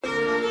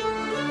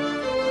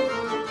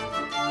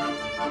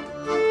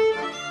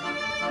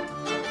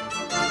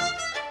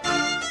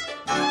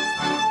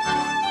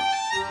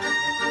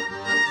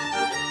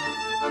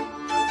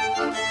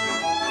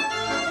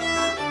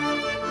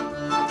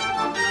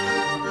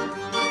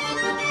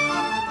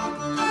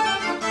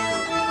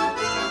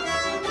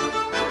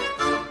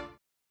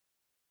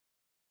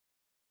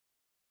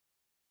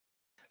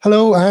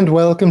Hello and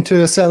welcome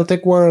to A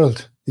Celtic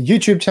World, the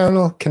YouTube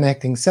channel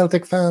connecting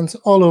Celtic fans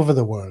all over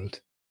the world.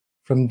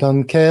 From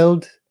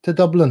Dunkeld to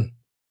Dublin,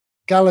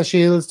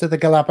 Galashiels to the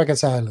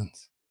Galapagos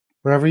Islands.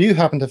 Wherever you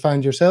happen to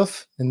find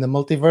yourself in the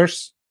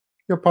multiverse,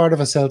 you're part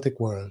of A Celtic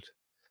World.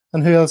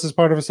 And who else is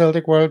part of A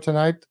Celtic World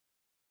tonight?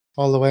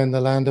 All the way in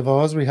the land of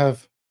Oz, we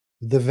have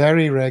the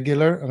very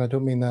regular, and I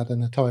don't mean that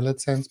in a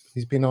toilet sense, but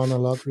he's been on a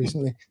lot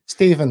recently.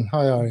 Stephen,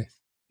 how are you?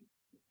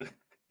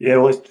 Yeah,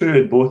 well, it's true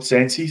in both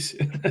senses.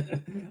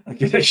 I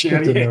can assure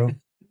Good to you. know.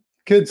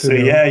 Good to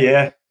know.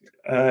 Yeah.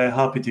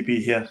 Happy to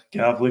be here,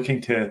 Gav. Looking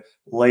to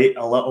light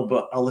a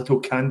little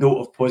candle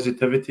of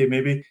positivity,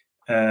 maybe.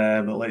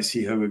 But let's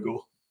see how we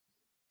go.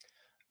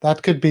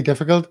 That could be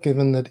difficult,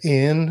 given that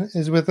Ian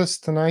is with us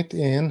tonight.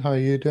 Ian, how are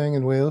you doing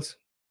in Wales?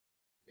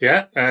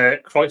 Yeah,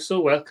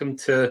 Croeso, welcome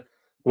to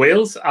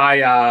Wales. I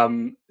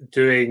am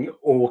doing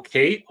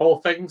okay, all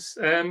things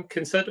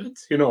considered.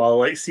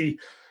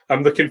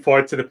 I'm looking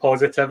forward to the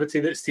positivity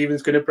that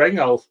Stephen's going to bring.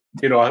 I'll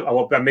be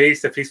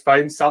amazed if he's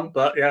found some,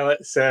 but yeah,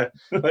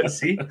 let's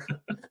see.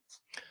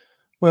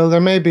 Well,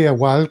 there may be a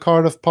wild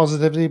card of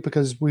positivity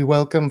because we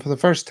welcome for the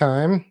first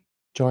time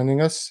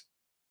joining us,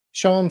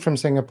 Sean from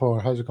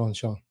Singapore. How's it going,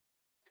 Sean?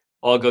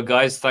 All good,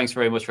 guys. Thanks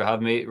very much for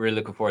having me. Really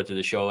looking forward to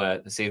the show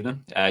this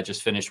evening.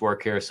 Just finished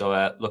work here, so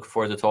looking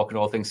forward to talking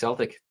all things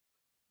Celtic.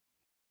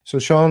 So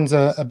Sean's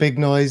a big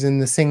noise in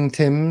the Sing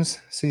Tims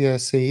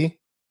CSC.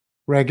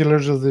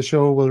 Regulars of the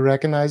show will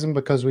recognise him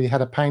because we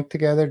had a pint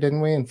together,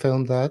 didn't we, and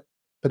filmed that.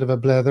 Bit of a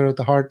blether at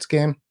the Hearts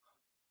game.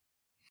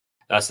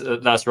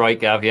 That's right,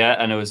 Gav, yeah.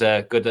 And it was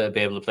good to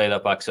be able to play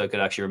that back so I could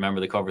actually remember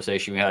the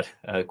conversation we had.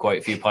 Quite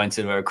a few pints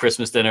in our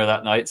Christmas dinner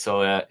that night.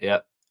 So, yeah,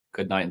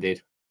 good night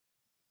indeed.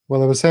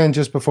 Well, I was saying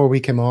just before we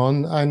came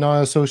on, I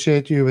now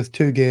associate you with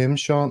two games,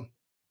 Sean.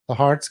 The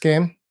Hearts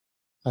game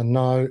and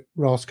now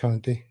Ross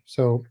County.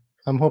 So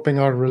I'm hoping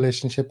our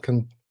relationship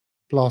can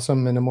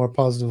blossom in a more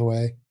positive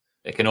way.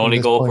 It can only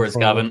go upwards,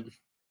 Gavin.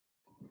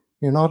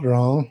 You're not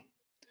wrong.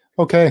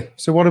 Okay,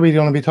 so what are we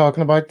going to be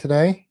talking about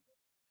today?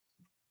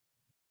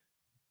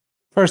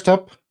 First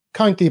up,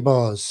 County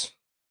Boss.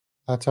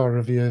 That's our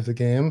review of the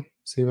game.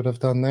 See what I've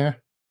done there?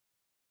 A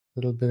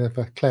little bit of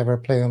a clever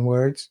play on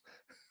words.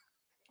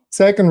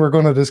 Second, we're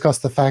going to discuss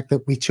the fact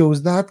that we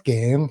chose that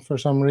game for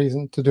some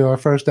reason to do our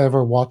first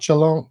ever watch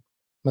along.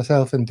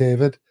 Myself and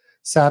David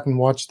sat and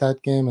watched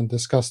that game and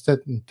discussed it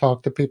and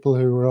talked to people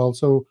who were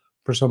also,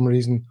 for some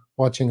reason,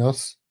 watching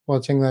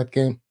that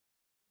game.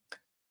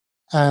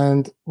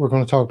 And we're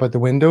going to talk about the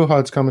window, how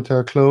it's coming to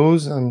a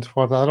close and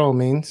what that all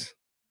means.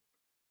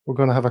 We're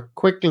going to have a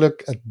quick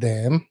look at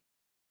them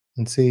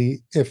and see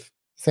if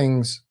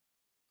things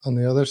on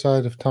the other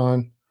side of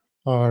town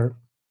are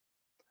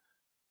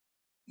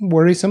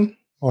worrisome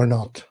or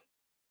not.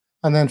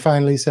 And then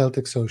finally,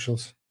 Celtic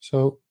socials.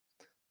 So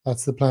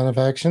that's the plan of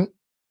action.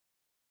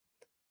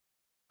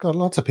 Got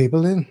lots of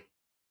people in.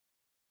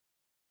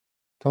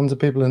 Tons of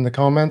people in the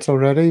comments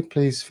already.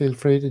 Please feel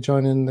free to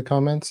join in the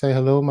comments. Say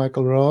hello,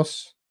 Michael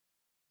Ross.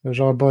 There's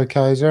our boy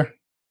Kaiser.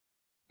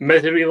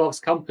 Misery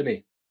loves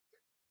company.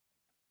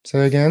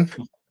 Say again.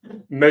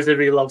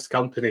 Misery loves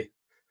company.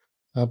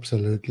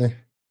 Absolutely.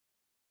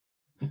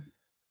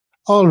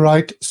 All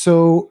right.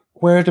 So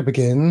where to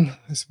begin,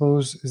 I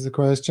suppose, is the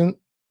question.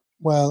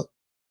 Well,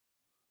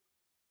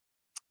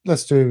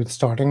 let's do the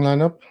starting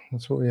lineup.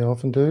 That's what we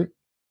often do.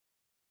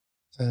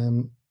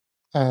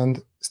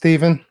 And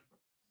Stephen,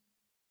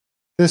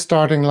 this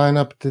starting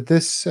lineup, did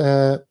this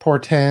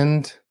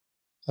portend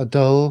a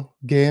dull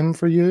game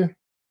for you?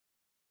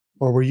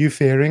 Or were you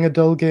fearing a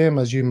dull game?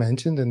 As you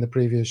mentioned in the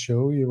previous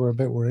show, you were a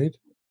bit worried.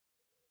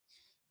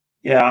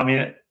 Yeah, I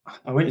mean,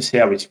 I wouldn't say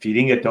I was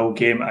fearing a dull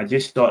game. I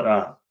just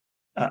thought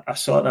I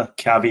sort of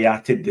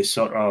caveated the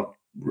sort of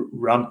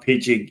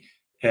rampaging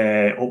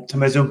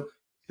optimism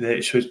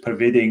that was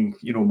pervading,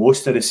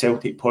 most of the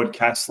Celtic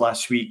podcasts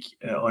last week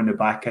on the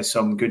back of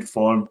some good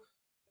form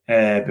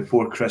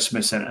before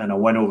Christmas and a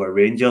win over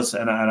Rangers.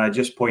 And I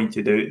just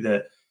pointed out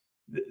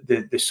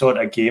that the sort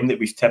of game that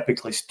we've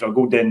typically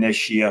struggled in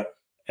this year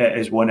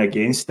is one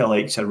against the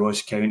likes of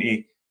Ross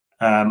County,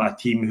 a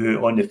team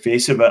who on the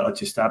face of it are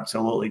just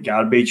absolutely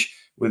garbage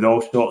with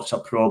all sorts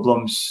of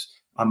problems,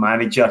 a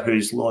manager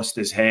who's lost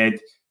his head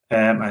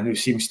and who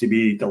seems to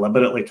be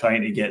deliberately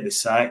trying to get the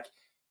sack.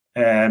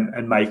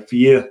 And my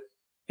fear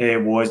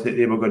was that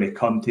they were going to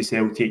come to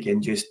Celtic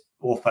and just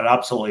offer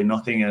absolutely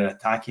nothing in an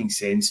attacking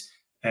sense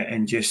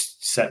and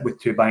just sit with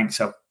two banks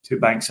of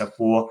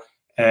four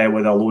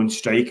with a lone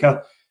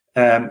striker.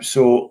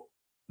 So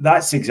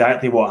that's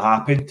exactly what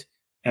happened.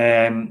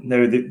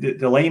 Now the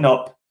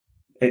lineup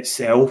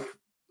itself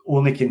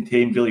only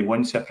contained really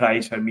one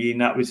surprise for me,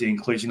 and that was the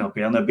inclusion of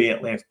Bernabei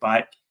at left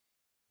back.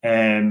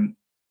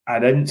 I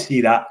didn't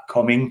see that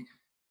coming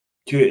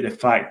due to the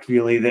fact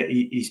really that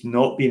he's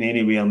not been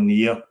anywhere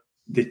near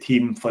the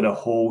team for the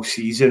whole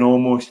season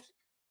almost.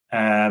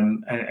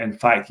 And in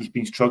fact, he's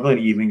been struggling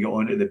to even get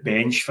onto the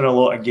bench for a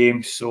lot of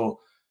games. So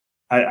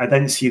I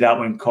didn't see that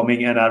one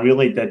coming, and I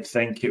really did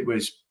think it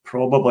was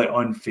probably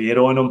unfair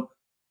on him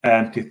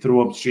to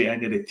throw him straight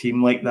into the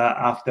team like that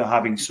after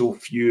having so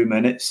few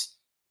minutes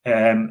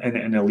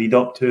in the lead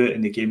up to it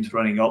and the games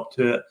running up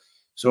to it.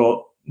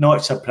 So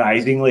not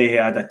surprisingly, he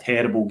had a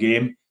terrible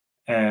game.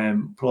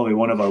 Probably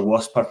one of our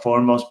worst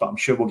performers, but I'm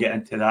sure we'll get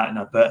into that in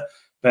a bit.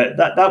 But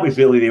that was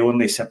really the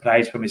only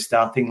surprise from his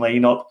starting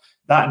lineup.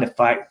 That and the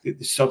fact that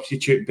the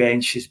substitute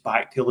bench is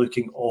back to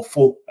looking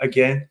awful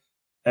again,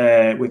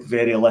 with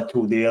very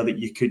little there that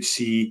you could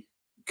see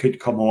could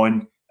come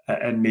on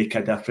and make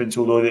a difference.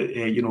 Although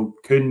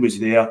Kuhn was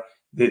there,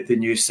 the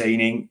new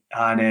signing,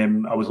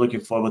 and I was looking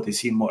forward to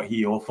seeing what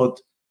he offered.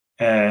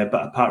 But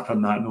apart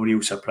from that, no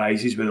real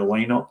surprises with the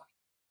lineup.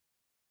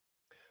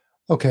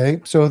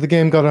 Okay, so the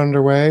game got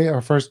underway.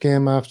 Our first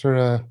game after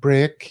a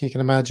break. You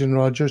can imagine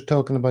Rodgers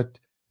talking about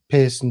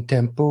pace and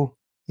tempo,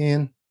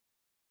 Ian,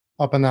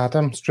 up and at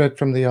him straight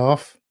from the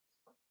off.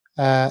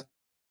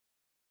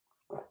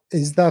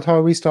 Is that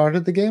how we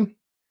started the game?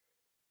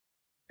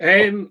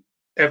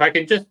 If I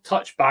can just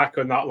touch back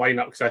on that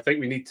lineup, because I think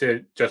we need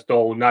to just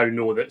all now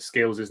know that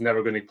Scales is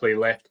never going to play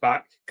left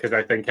back, because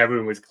I think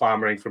everyone was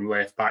clamouring from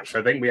left back. So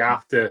I think we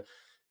have to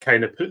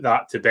kind of put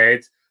that to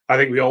bed. I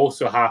think we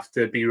also have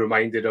to be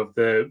reminded of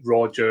the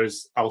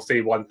Rodgers, I'll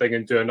say one thing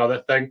and do another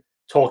thing,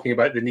 talking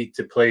about the need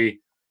to play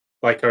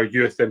like our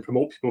youth and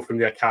promote people from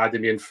the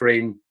academy, and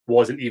Frame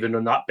wasn't even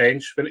on that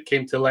bench when it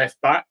came to left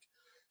back.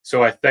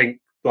 So I think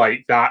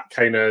like that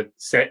kind of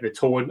set the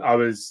tone.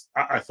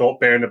 I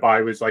thought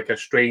Bernabei was like a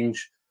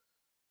strange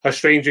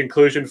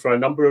inclusion for a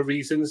number of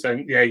reasons.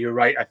 And yeah, you're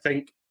right. I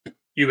think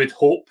you would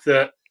hope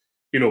that,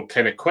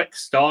 kind of quick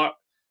start,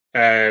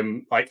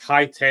 like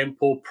high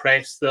tempo,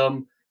 press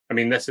them. I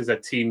mean, this is a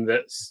team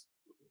that's,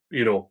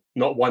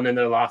 not won in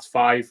their last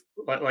 5.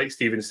 Like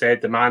Stephen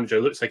said, the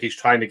manager looks like he's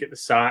trying to get the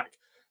sack.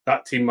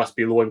 That team must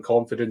be low in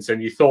confidence.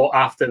 And you thought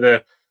after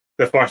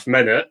the first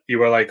minute, you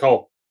were like,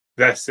 oh,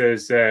 this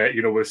is,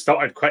 we've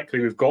started quickly,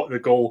 we've got the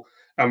goal,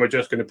 and we're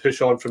just going to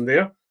push on from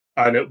there.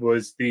 And it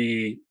was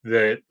the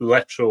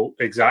literal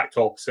exact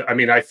opposite. I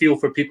mean, I feel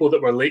for people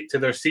that were late to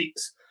their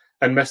seats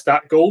and missed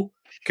that goal,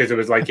 because it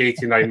was like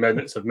 89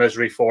 minutes of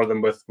misery for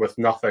them with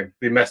nothing.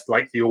 They missed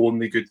like the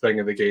only good thing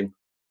of the game.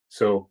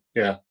 So,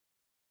 yeah.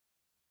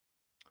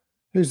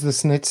 Who's the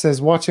snitch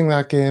says watching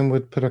that game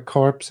would put a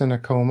corpse in a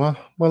coma.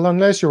 Well,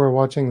 unless you were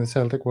watching the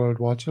Celtic World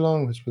Watch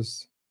Along, which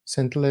was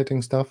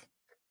scintillating stuff.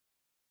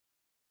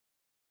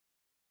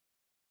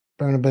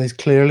 Bernabei's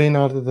clearly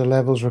not at the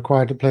levels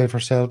required to play for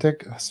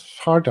Celtic. It's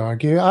hard to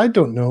argue. I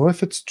don't know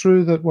if it's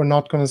true that we're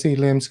not going to see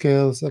Liam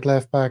Scales at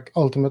left back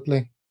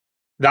ultimately.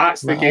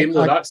 That's the game,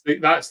 though.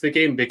 That's the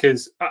game,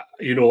 because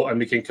and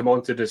we can come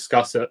on to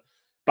discuss it.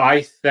 But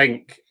I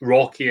think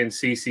Rocky and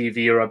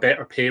CCV are a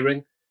better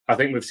pairing. I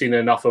think we've seen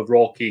enough of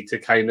Rocky to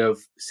kind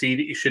of see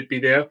that he should be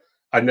there,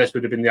 and this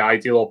would have been the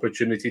ideal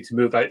opportunity to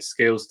move out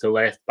Scales to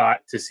left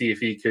back to see if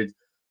he could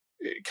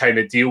kind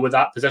of deal with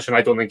that position.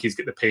 I don't think he's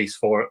got the pace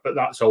for it, but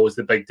that's always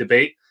the big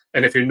debate.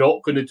 And if you're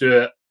not going to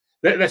do it,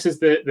 this is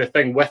the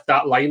thing with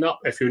that lineup.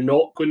 If you're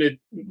not going to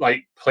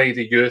like play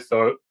the youth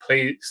or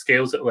play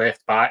Scales at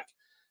left back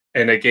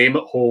in a game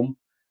at home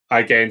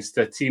against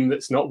a team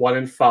that's not 1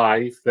 in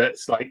 5,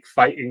 that's like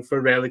fighting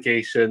for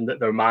relegation, that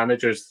their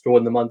manager's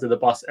throwing them under the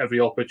bus every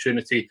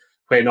opportunity,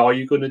 when are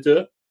you going to do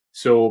it?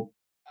 So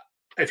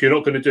if you're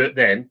not going to do it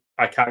then,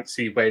 I can't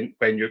see when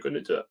you're going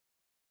to do it.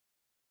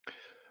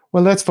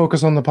 Well, let's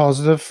focus on the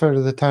positive for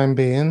the time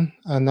being,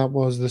 and that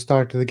was the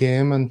start of the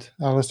game and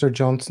Alistair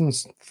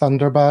Johnston's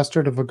thunder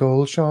bastard of a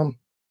goal, Sean.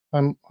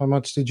 How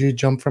much did you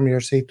jump from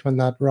your seat when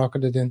that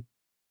rocketed in?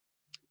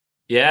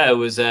 Yeah, it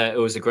was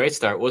a great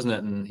start, wasn't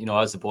it? And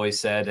as the boys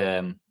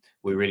said,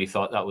 we really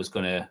thought that was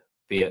going to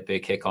be a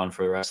big kick on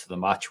for the rest of the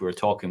match. We were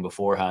talking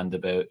beforehand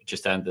about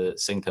just down the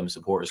Sington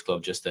Supporters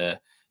Club, just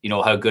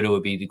how good it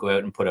would be to go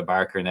out and put a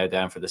Barker now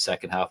down for the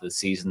second half of the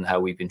season, how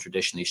we've been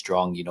traditionally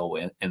strong,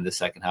 in the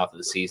second half of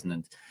the season.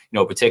 And,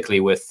 particularly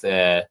with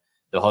the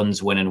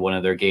Huns winning one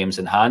of their games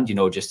in hand,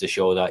 just to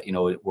show that,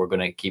 we're going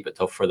to keep it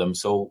tough for them.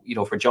 So,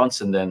 for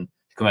Johnson then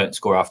to come out and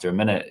score after a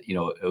minute,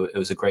 it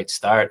was a great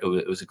start.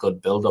 It was a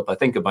good build-up. I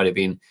think it might have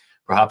been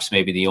perhaps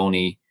maybe the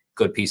only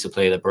good piece of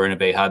play that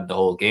Bernabei had the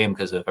whole game,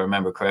 because if I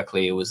remember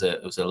correctly, it was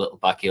a little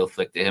back heel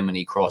flick to him and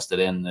he crossed it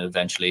in, and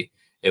eventually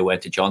it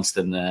went to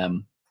Johnston.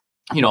 And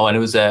it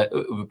was a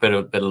bit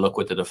of luck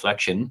with the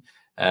deflection.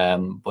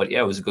 But yeah,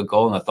 it was a good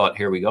goal, and I thought,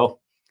 here we go.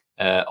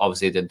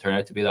 Obviously, it didn't turn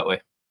out to be that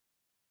way.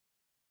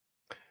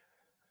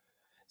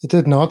 It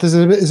did not. Is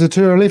it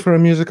too early for a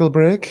musical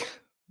break?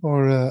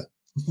 Or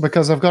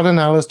because I've got an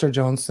Alistair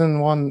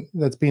Johnston, one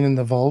that's been in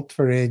the vault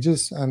for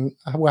ages, and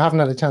we haven't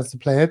had a chance to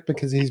play it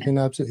because he's been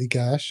absolutely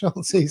gash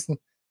all season.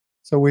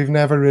 So we've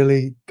never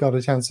really got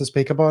a chance to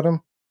speak about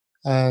him.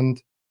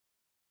 And,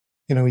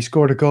 he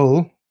scored a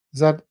goal. Is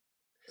that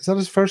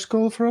his first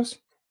goal for us?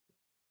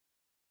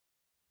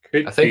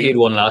 I think he'd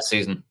won last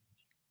season.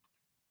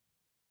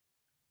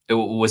 It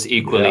was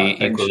equal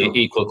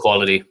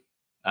quality.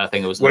 I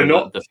think it was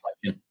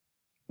deflection.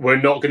 We're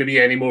not going to be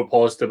any more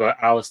positive about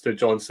Alistair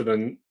Johnston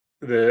and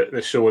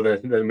the show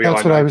than we are.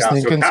 That's what I was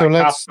thinking. So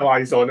let's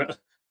capitalize on it.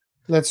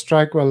 Let's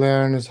strike while the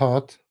iron is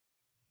hot.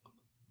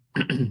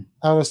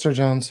 Alistair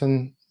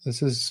Johnson,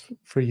 this is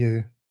for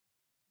you.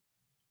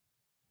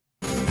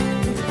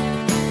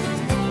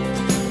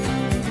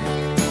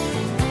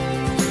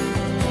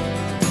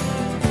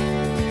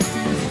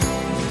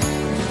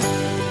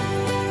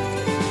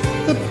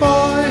 The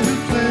boy who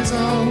plays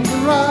on the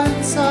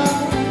right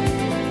side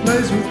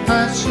plays with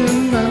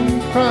passion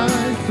and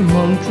pride. From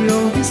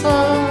Montreal he's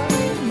high.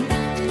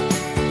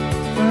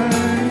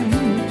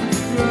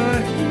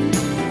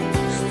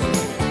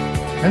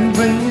 And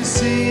when you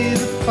see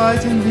the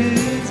fight in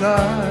his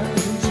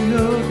eyes, you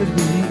know that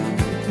he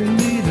can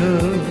lead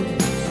us.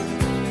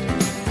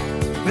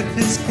 With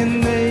his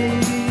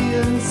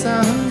Canadian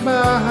sound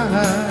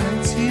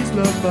bites, he's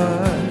loved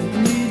by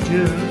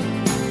Legion.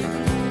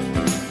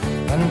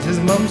 And his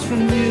mum's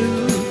from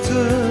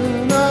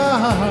Newton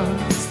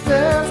Arts.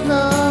 There's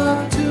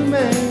not too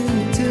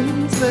many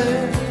Tims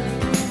there.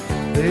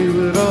 They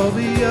would all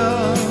be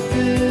up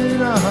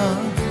in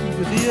arms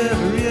if he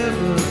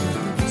ever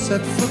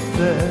set foot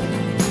there.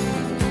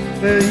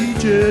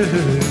 AJ,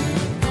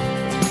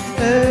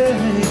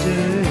 AJ,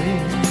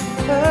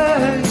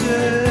 AJ,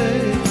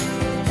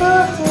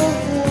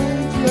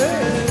 AJ.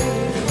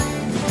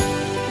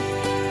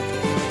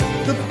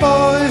 The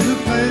boy who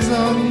plays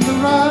on the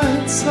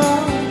right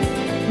side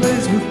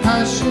plays with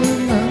passion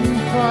and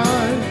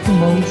pride. From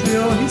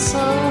Montreal he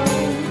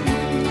signed.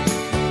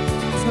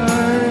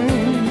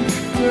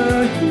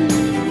 Thank you.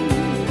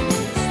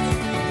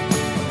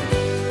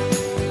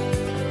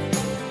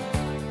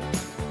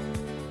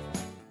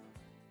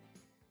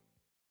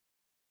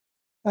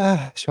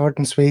 Short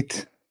and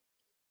sweet.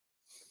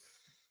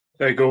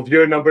 There you go.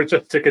 Your number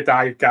just took a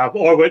dive, Gav,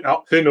 or went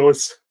up. Who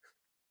knows?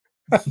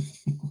 I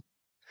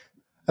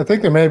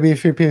think there may be a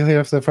few people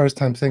here for the first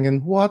time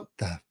thinking, what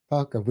the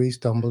fuck have we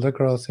stumbled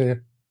across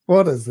here?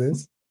 What is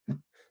this?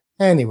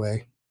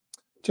 Anyway,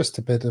 just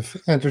a bit of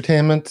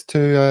entertainment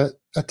to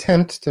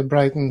attempt to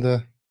brighten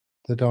the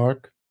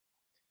dark.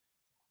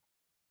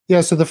 Yeah,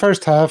 so the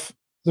first half,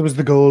 there was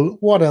the goal.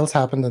 What else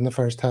happened in the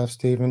first half,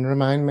 Stephen?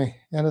 Remind me.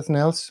 Anything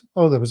else?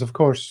 Oh, there was, of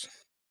course.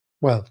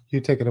 Well, you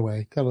take it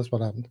away. Tell us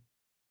what happened.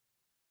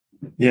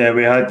 Yeah,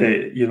 we had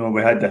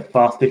the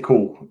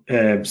farcical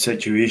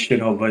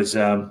situation of us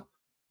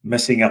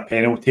missing a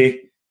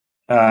penalty,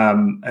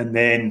 and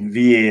then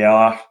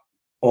VAR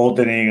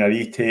ordering a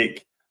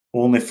retake,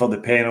 only for the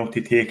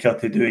penalty taker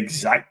to do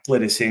exactly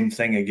the same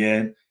thing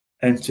again,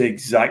 into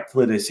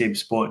exactly the same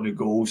spot in the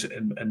goals,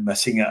 and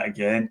missing it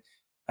again.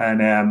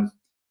 And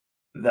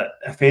that,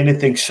 if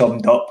anything,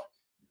 summed up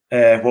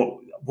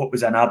what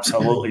was an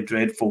absolutely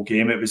dreadful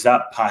game. It was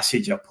that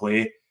passage of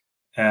play.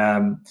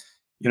 I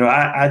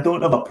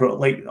don't have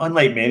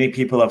unlike many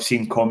people I've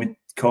seen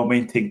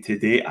commenting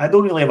today, I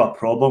don't really have a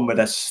problem with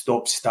a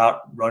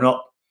stop-start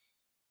run-up,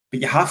 but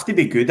you have to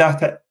be good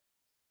at it,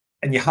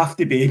 and you have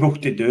to be able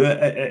to do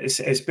it.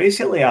 It's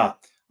basically a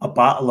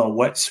battle of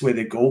wits with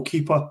the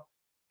goalkeeper.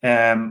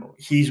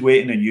 He's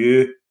waiting on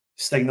you,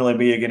 signalling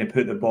where you're going to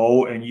put the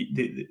ball, and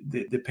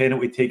the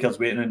penalty taker's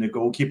waiting on the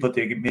goalkeeper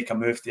to make a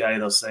move to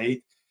either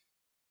side.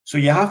 So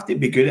you have to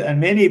be good at it, and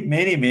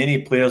many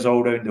players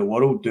all around the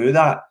world do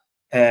that.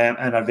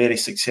 And are very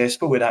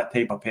successful with that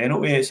type of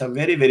penalty. It's a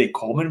very, very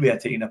common way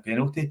of taking a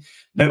penalty.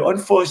 Now,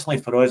 unfortunately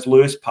for us,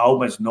 Lewis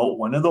Palmer is not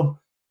one of them,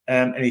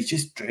 and he's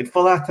just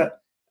dreadful at it.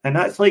 And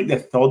that's like the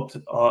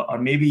third or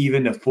maybe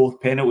even the fourth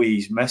penalty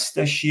he's missed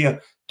this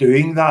year,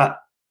 doing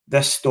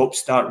this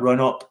stop-start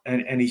run-up,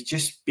 and he's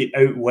just been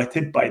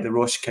outwitted by the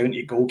Ross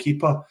County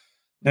goalkeeper.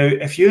 Now,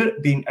 if you're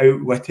being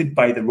outwitted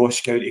by the Ross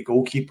County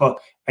goalkeeper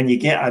and you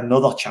get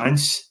another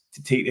chance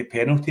to take the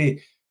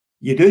penalty,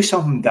 you do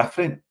something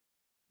different.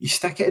 You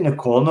stick it in the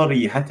corner, or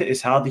you hit it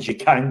as hard as you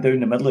can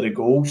down the middle of the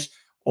goals,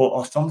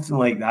 or something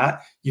like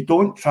that. You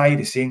don't try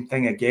the same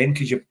thing again,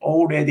 because you've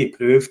already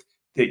proved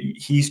that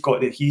he's got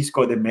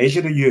the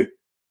measure of you.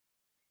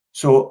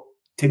 So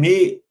to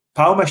me,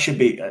 Palmer should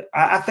be.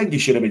 I think he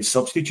should have been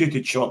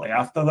substituted shortly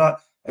after that.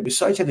 It was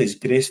such a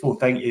disgraceful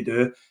thing to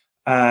do,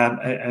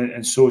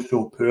 and so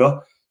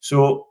poor.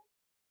 So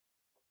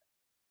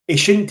he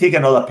shouldn't take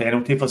another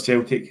penalty for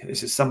Celtic.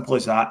 It's as simple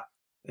as that.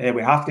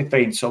 We have to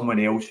find someone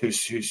else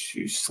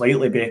who's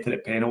slightly better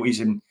at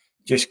penalties and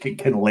just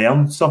can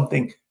learn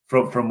something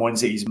from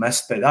ones that he's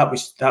missed. But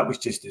that was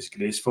just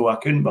disgraceful. I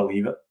couldn't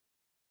believe it.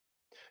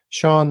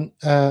 Sean,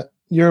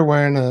 you're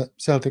wearing a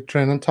Celtic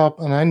training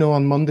top, and I know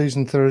on Mondays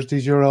and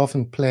Thursdays you're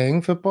often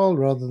playing football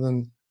rather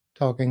than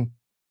talking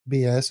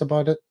BS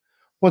about it.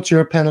 What's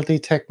your penalty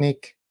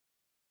technique?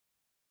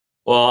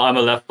 Well, I'm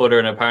a left footer,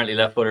 and apparently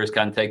left footers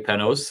can't take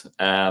penalties.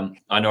 I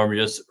normally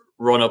just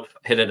run up,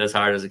 hit it as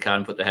hard as I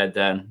can, put the head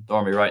down,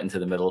 normally right into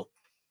the middle.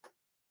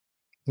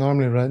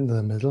 Normally right into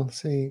the middle.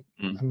 See,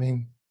 I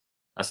mean,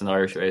 that's an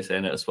Irish way of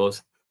saying it, I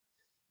suppose.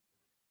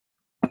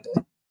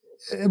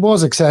 It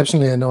was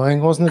exceptionally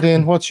annoying, wasn't it,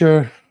 Ian? What's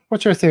your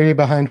theory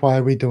behind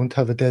why we don't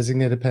have a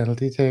designated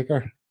penalty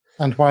taker,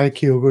 and why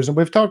Kyogo's? And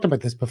we've talked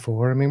about this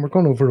before. I mean, we're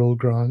going over old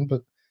ground,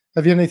 but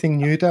have you anything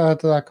new to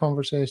add to that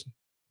conversation?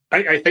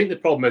 I think the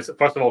problem is,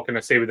 first of all, can I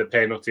say with the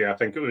penalty, I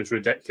think it was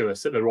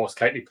ridiculous that the Ross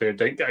County player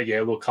didn't get a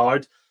yellow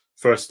card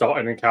for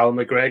starting in Callum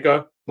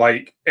McGregor.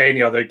 Like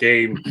any other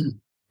game,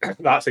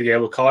 that's a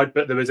yellow card.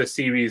 But there was a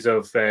series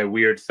of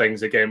weird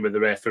things again with the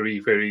referee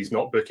where he's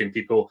not booking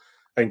people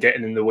and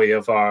getting in the way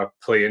of our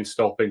play and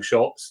stopping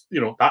shots. You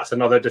know, that's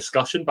another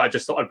discussion, but I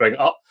just thought I'd bring it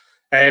up.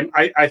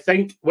 I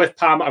think with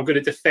Pam, I'm going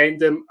to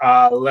defend him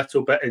a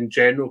little bit in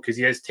general because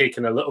he has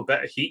taken a little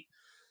bit of heat.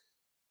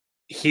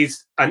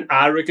 He's an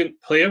arrogant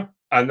player,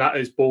 and that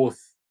is both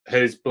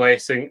his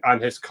blessing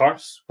and his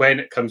curse. When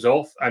it comes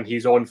off and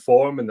he's on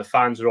form and the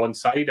fans are on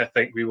side, I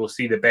think we will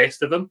see the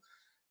best of him.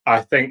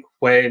 I think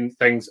when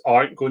things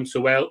aren't going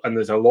so well and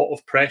there's a lot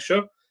of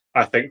pressure,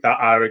 I think that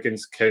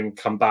arrogance can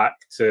come back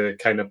to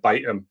kind of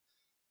bite him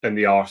in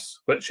the arse,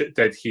 which it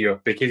did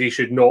here, because he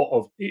should not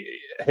have.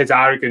 His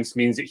arrogance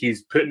means that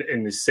he's putting it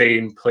in the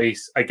same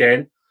place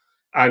again.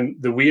 And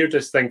the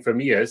weirdest thing for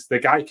me is the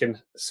guy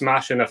can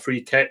smash in a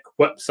free kick,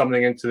 whip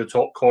something into the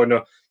top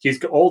corner. He's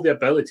got all the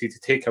ability to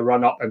take a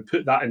run up and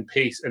put that in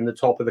pace in the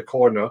top of the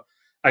corner.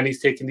 And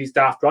he's taking these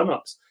daft run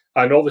ups.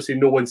 And obviously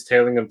no one's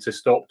telling him to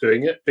stop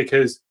doing it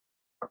because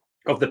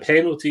of the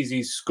penalties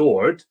he's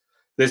scored.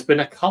 There's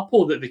been a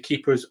couple that the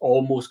keeper's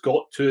almost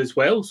got to as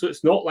well. So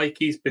it's not like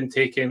he's been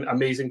taking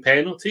amazing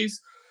penalties.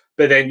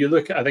 But then you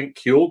look at, I think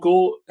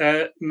Kyogo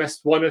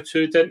missed one or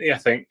two, didn't he? I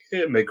think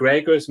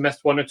McGregor's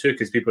missed one or two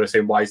because people are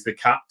saying, why is the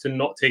captain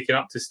not taking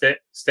up to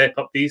step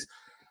up these?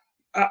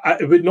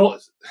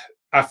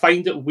 I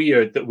find it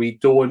weird that we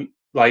don't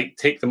like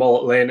take them all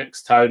at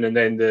Lennox Town and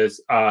then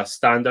there's a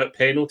standout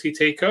penalty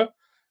taker.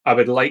 I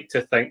would like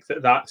to think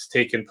that that's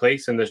taken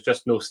place and there's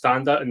just no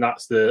standout, and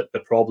that's the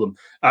problem.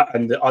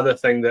 And the other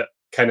thing that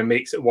kind of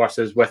makes it worse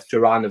is with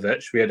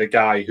Juranovic, we had a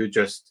guy who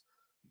just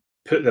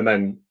put them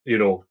in, you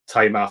know,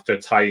 time after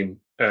time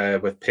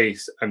with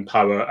pace and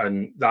power,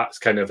 and that's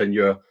kind of in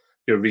your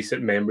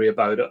recent memory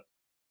about it.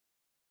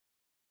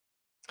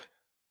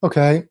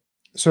 Okay,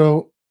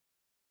 so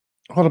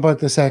what about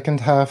the second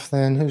half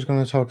then? Who's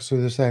going to talk us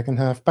through the second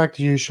half? Back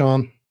to you,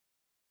 Sean.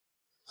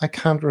 I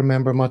can't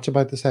remember much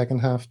about the second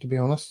half, to be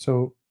honest,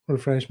 so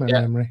refresh my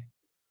memory.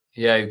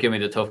 Yeah, you give me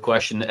the tough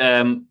question.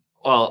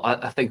 Well,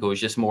 I think it was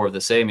just more of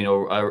the same. You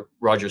know,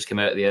 Rodgers came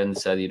out at the end and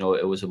said, you know,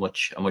 it was a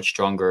much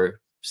stronger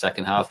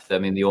second half. I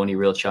mean, the only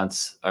real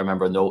chance I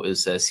remember note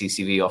is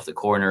CCV off the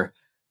corner.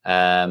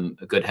 A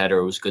good header.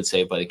 It was a good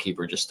save by the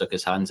keeper, just stuck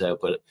his hands out.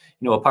 But,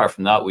 you know, apart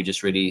from that, we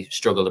just really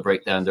struggled to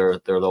break down their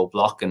low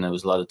block, and there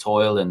was a lot of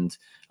toil and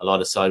a lot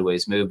of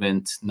sideways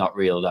movement, not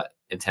real that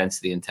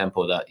intensity and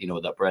tempo that, you know,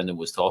 that Brendan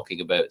was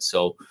talking about.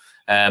 So,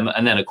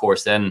 and then, of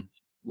course, then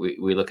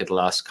we look at the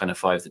last kind of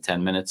 5 to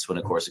 10 minutes when,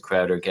 of course, the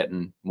crowd are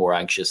getting more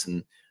anxious.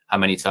 And how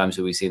many times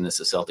have we seen this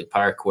at Celtic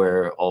Park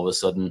where all of a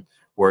sudden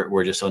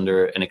we're just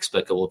under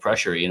inexplicable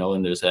pressure, you know,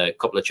 and there's a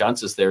couple of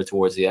chances there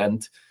towards the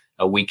end,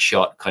 a weak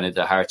shot kind of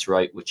to Hart's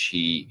right, which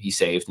he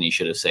saved and he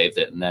should have saved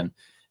it. And then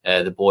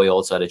the boy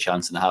also had a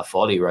chance in a half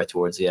volley right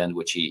towards the end,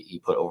 which he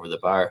put over the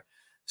bar.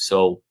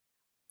 So,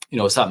 you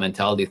know, it's that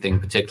mentality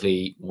thing,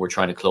 particularly when we're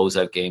trying to close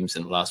out games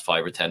in the last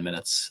 5 or 10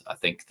 minutes. I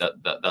think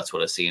that's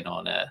what I've seen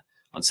on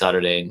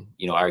Saturday, and,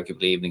 you know,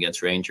 arguably even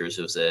against Rangers,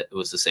 it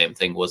was the same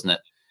thing, wasn't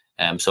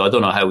it? So I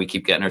don't know how we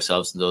keep getting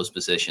ourselves in those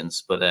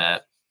positions, but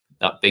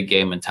that big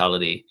game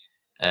mentality,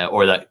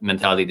 or that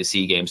mentality to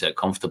see games out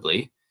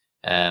comfortably,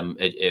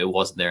 it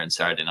wasn't there on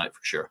Saturday night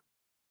for sure.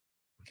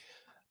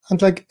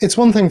 And like, it's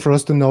one thing for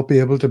us to not be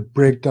able to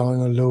break down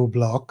a low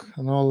block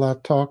and all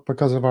that talk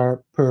because of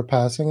our poor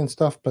passing and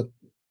stuff, but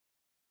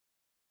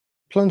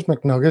Plunge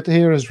McNugget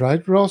here is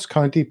right. Ross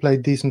County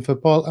played decent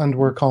football and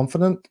were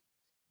confident.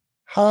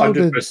 How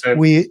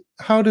 100%.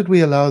 How did we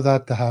allow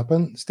that to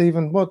happen,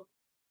 Stephen? What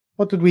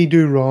did we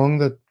do wrong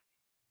that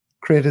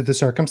created the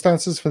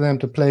circumstances for them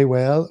to play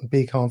well,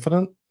 be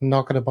confident,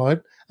 knock it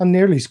about, and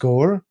nearly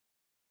score?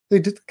 They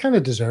kind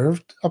of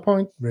deserved a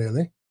point,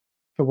 really,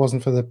 if it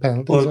wasn't for the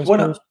penalties.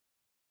 Well,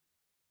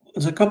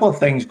 there's a couple of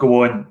things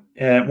go on.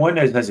 One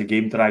is as the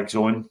game drags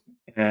on,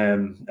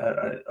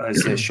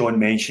 as Sean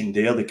mentioned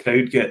there, the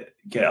crowd get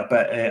a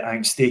bit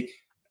angsty.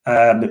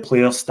 The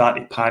players start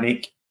to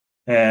panic,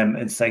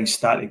 and things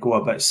start to go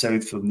a bit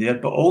south from there.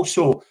 But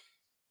also,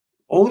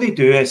 all they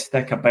do is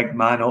stick a big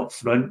man up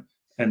front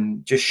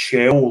and just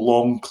shell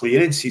long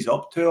clearances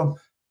up to him.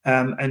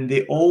 And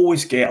they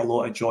always get a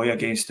lot of joy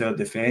against our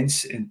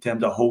defence in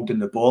terms of holding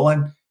the ball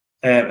in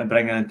and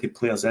bringing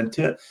players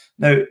into it.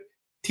 Now,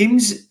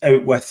 teams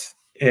out with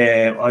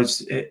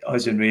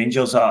us in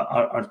Rangers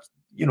are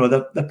you know,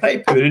 they're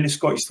pretty poor in the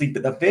Scottish League,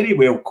 but they're very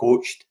well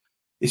coached.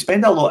 They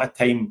spend a lot of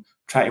time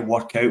trying to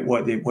work out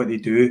what they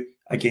do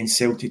against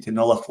Celtic to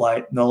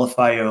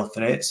nullify our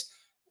threats.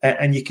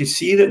 And you could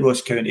see that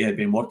Ross County had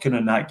been working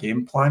on that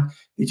game plan.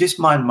 They just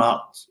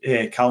man-marked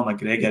Callum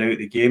McGregor out of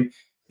the game.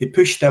 They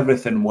pushed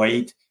everything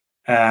wide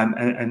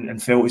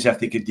and felt as if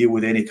they could deal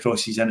with any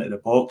crosses into the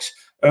box.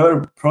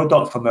 Our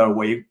product from our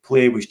wide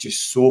play was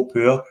just so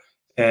poor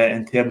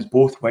in terms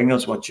both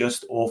wingers were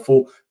just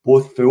awful,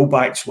 both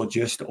fullbacks were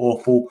just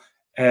awful,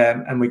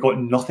 and we got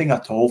nothing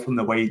at all from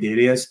the wide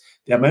areas.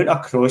 The amount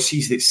of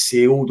crosses that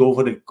sailed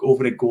over the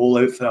goal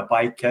out for a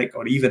by kick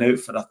or even out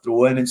for a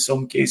throw-in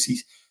some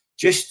cases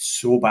just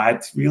so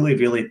bad, really,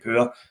 really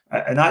poor.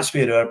 And that's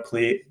where our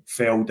play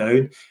fell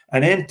down.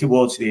 And then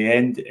towards the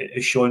end,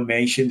 as Sean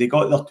mentioned, they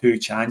got their 2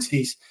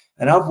 chances.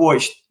 And I've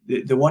watched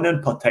the one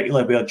in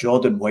particular where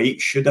Jordan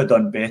White should have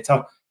done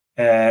better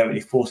when he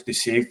forced the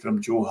save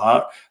from Joe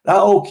Hart. That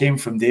all came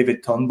from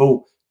David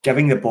Turnbull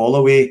giving the ball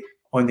away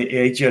on the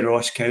edge of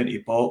Ross County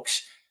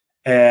box.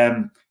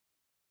 And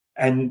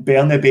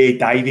Bernabei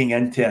diving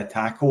into a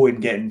tackle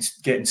and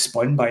getting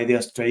spun by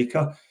their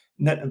striker,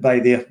 by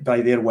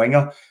their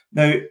winger.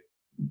 Now,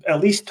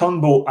 at least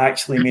Turnbull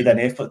actually made an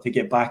effort to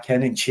get back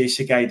in and chase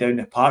the guy down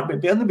the park,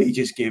 but Bernabei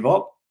just gave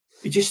up.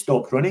 He just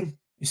stopped running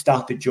and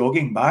started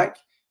jogging back.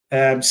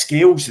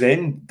 Scales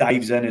then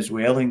dives in as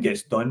well and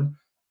gets done.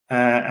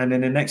 And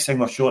then the next thing,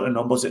 we're short of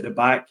numbers at the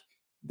back.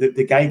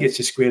 The guy gets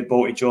a square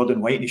ball to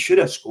Jordan White, and he should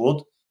have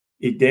scored.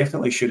 He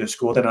definitely should have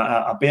scored, and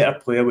a better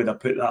player would have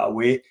put that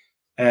away.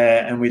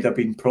 And we'd have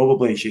been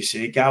probably, as you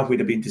say, Gav,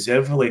 we'd have been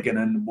deservedly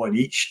getting in 1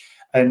 each.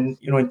 And,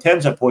 in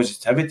terms of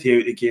positivity out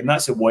of the game,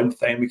 that's the one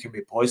thing we can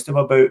be positive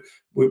about.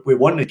 We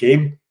won the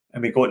game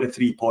and we got the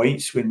 3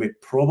 points when we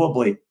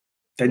probably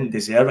didn't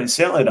deserve it. And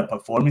certainly the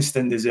performance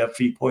didn't deserve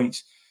 3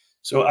 points.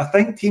 So I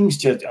think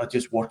teams are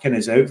just working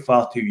us out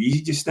far too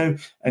easy just now.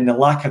 And the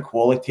lack of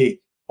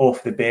quality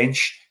off the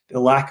bench, the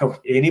lack of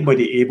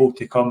anybody able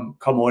to come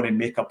on and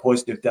make a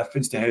positive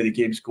difference to how the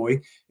game's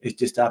going is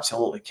just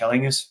absolutely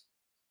killing us.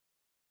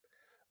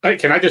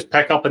 Can I just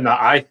pick up on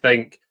that? I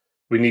think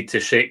we need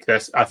to shake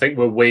this. I think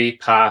we're way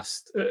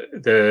past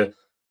the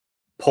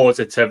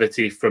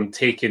positivity from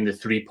taking the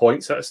 3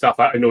 points out of stuff.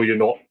 I know you're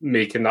not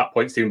making that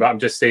point, Stephen, but I'm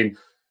just saying,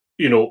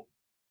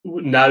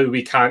 now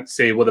we can't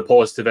say, well, the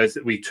positive is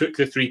that we took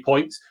the 3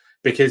 points,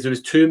 because there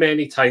was too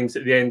many times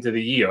at the end of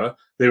the year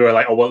they were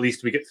like, oh, well, at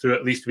least we get through.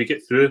 At least we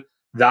get through.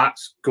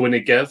 That's going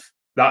to give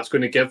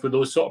with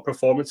those sort of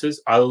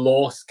performances. I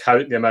lost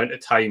count the amount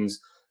of times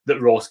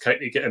that Ross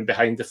County getting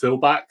behind the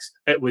fullbacks.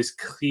 It was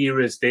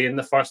clear as day in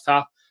the first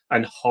half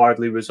and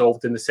hardly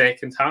resolved in the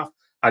second half.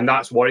 And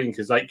that's worrying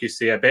because, like you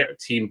say, a better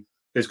team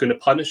is going to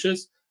punish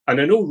us.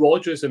 And I know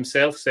Rodgers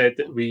himself said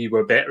that we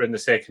were better in the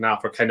second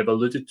half, or kind of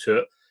alluded to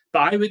it.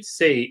 But I would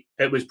say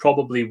it was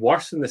probably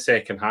worse in the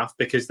second half,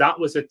 because that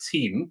was a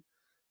team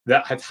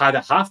that had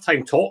a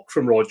halftime talk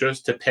from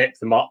Rodgers to pep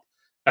them up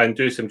and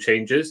do some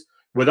changes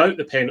without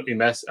the penalty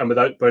miss and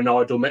without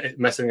Bernardo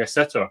missing a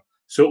sitter.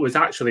 So it was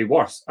actually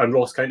worse, and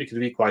Ross County could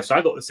have equalised. So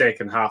I thought the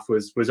second half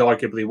was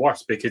arguably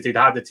worse, because they'd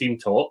had the team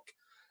talk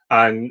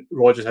and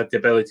Rodgers had the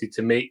ability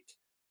to make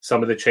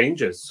some of the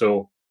changes.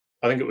 So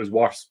I think it was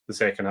worse the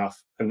second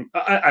half. And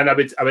I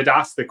would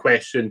ask the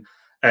question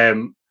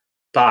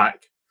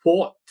back: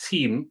 what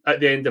team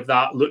at the end of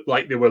that looked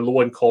like they were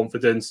low in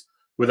confidence,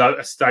 without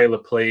a style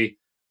of play,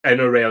 in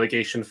a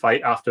relegation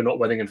fight after not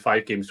winning in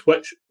 5 games?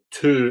 Which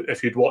 2,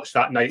 if you'd watched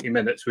that 90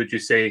 minutes, would you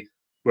say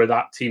were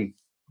that team?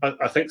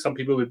 I think some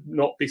people would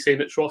not be saying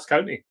it's Ross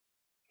County.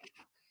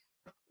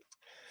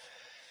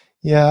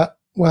 Yeah,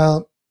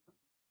 well,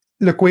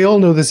 look, we all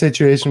know the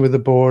situation with the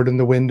board and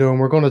the window, and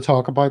we're going to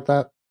talk about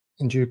that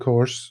in due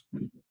course.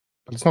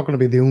 But it's not going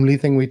to be the only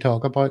thing we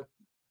talk about.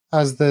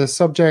 As the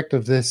subject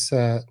of this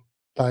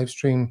live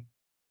stream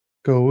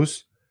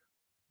goes,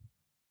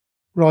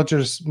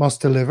 Rodgers must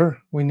deliver.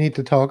 We need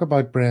to talk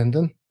about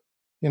Brendan.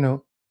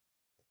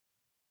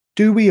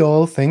 Do we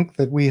all think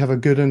that we have a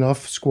good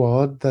enough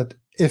squad that,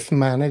 if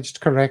managed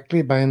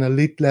correctly by an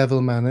elite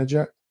level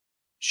manager,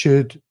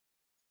 should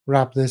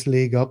wrap this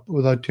league up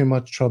without too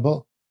much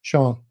trouble?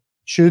 Sean,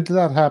 should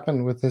that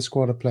happen with this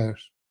squad of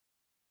players?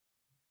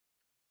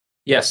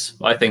 Yes,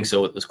 I think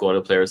so. With the squad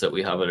of players that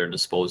we have at our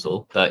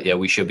disposal, that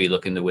we should be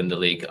looking to win the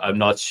league. I'm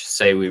not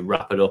say we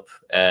wrap it up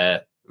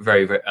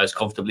very, very as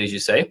comfortably as you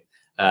say.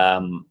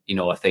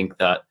 I think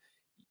that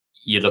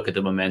you look at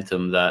the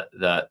momentum that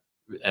the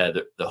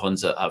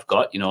Huns have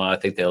got, and I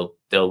think they'll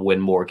win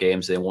more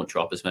games. They won't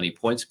drop as many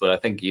points. But I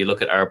think you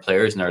look at our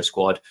players in our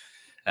squad,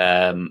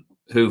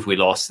 who have we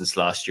lost since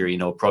last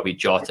year? Probably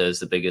Jota is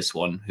the biggest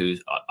one, who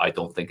I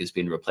don't think has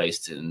been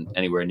replaced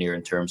anywhere near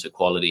in terms of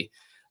quality.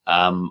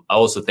 I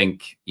also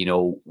think,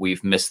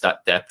 we've missed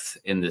that depth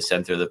in the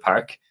centre of the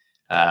park.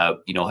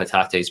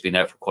 Hatate's been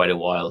out for quite a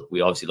while.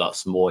 We obviously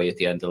lost Moy at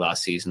the end of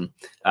last season.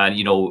 And,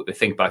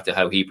 think back to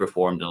how he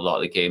performed in a lot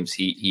of the games,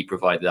 he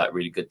provided that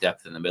really good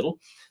depth in the middle.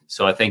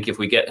 So I think if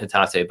we get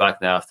Hatate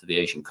back now after the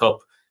Asian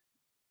Cup,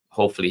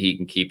 hopefully he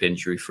can keep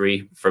injury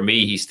free. For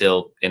me, he's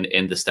still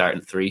in the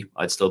starting 3.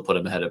 I'd still put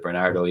him ahead of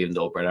Bernardo, even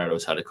though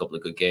Bernardo's had a couple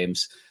of good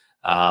games.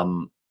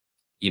 And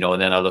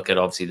then I look at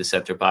obviously the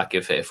centre back.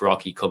 If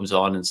Rocky comes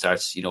on and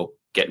starts,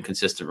 getting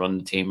consistent running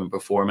the team and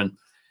performing,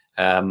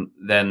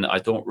 then I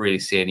don't really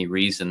see any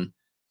reason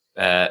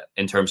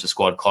in terms of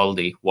squad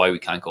quality why we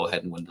can't go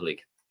ahead and win the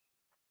league.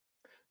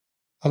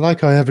 I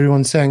like how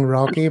everyone's saying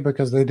Rocky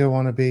because they don't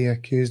want to be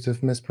accused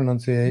of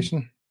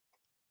mispronunciation.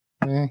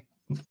 Yeah.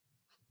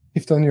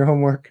 You've done your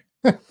homework.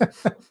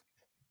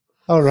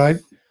 All right.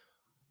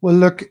 Well,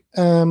 look,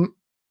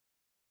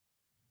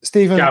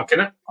 Stephen. Yeah,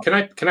 can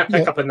I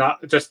pick up on that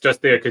just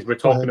there, because we're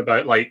talking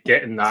about like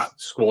getting that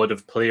squad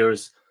of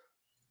players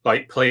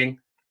like playing.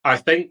 I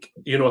think,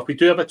 if we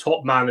do have a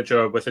top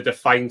manager with a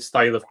defined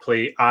style of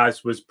play,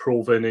 as was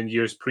proven in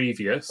years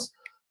previous,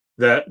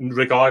 that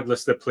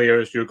regardless of the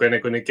players, you're going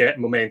to get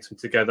momentum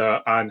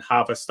together and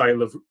have a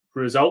style of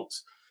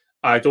results.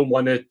 I don't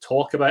want to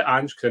talk about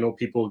Ange because I know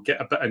people get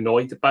a bit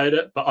annoyed about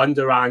it, but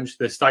under Ange,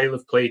 the style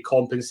of play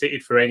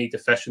compensated for any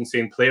deficiency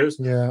in players.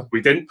 Yeah.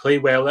 We didn't play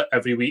well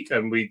every week,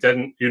 and we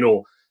didn't,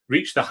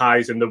 reach the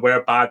highs, and there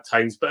were bad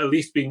times, but at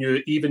least we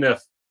knew even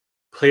if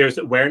players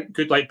that weren't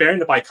good, like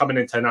Bernabei coming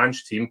into an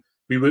Ange team,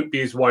 we wouldn't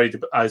be as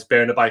worried as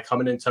Bernabei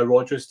coming into a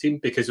Rodgers team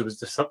because it was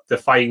the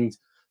defined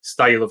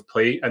style of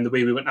play and the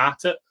way we went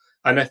at it.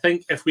 And I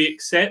think if we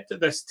accept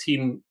that this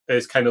team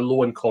is kind of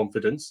low in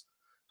confidence,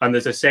 and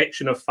there's a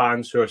section of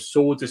fans who are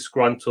so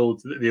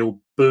disgruntled that they'll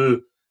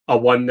boo a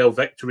 1-0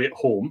 victory at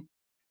home,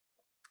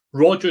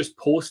 Rodgers'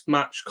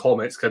 post-match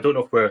comments, because I don't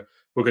know if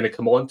we're going to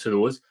come on to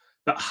those,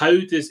 but how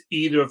does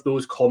either of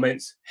those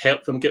comments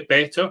help them get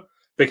better?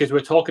 Because we're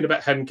talking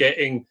about him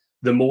getting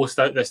the most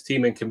out of this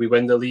team and can we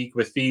win the league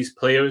with these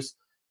players?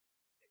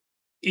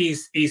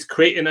 He's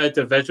creating a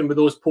division with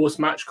those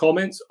post-match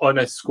comments on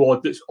a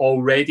squad that's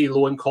already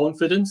low in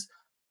confidence.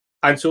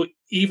 And so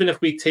even if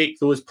we take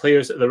those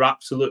players at their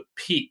absolute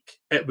peak,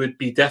 it would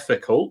be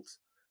difficult,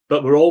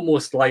 but we're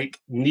almost like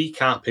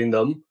kneecapping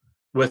them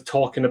with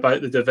talking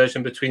about the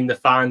division between the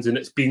fans, and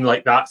it's been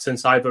like that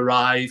since I've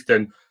arrived,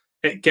 and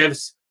it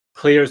gives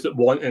players that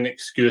want an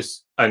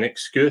excuse an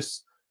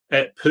excuse.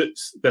 It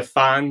puts the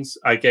fans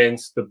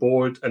against the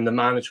board and the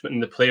management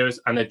and the players,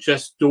 and I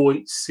just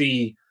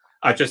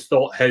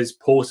thought his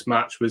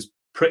post-match was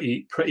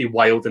pretty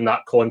wild in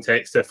that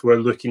context if we're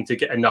looking to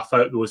get enough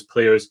out of those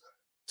players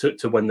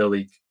to win the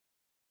league.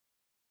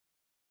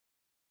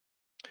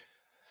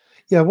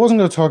 Yeah, I wasn't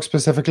going to talk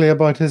specifically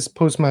about his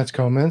post-match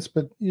comments,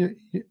 but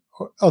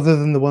other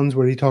than the ones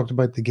where he talked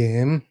about the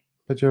game.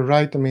 But you're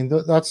right. I mean,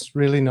 that's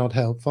really not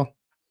helpful.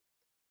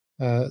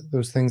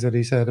 Those things that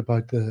he said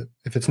about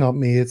if it's not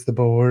me, it's the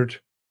board.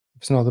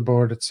 If it's not the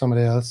board, it's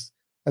somebody else.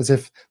 As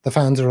if the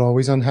fans are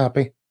always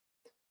unhappy.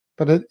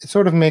 But it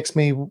sort of makes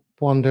me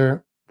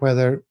wonder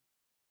whether,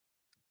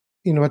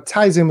 it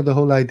ties in with the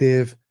whole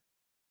idea of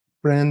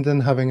Brendan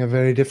having a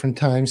very different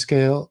time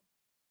scale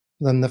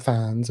than the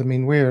fans. I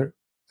mean, we're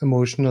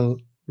emotional,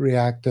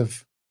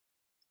 reactive.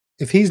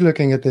 If he's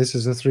looking at this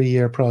as a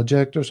 3-year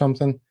project or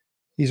something,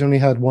 he's only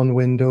had one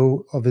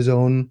window of his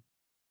own.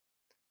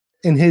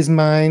 In his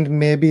mind,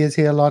 maybe is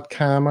he a lot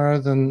calmer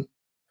than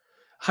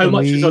how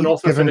much is on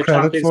offer for the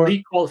Champions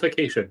League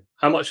qualification?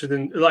 How much is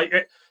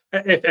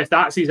if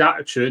that's his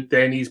attitude,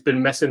 then he's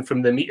been missing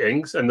from the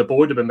meetings, and the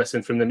board have been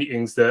missing from the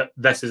meetings that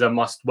this is a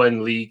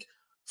must-win league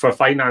for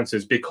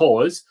finances,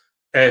 because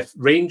if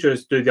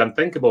Rangers do the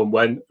unthinkable and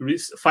win,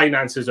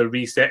 finances are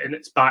reset and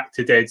it's back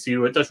to dead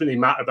zero. It doesn't really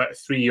matter about a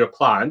 3-year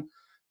plan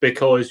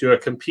because you're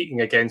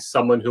competing against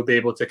someone who'll be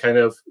able to kind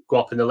of go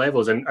up in the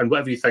levels. And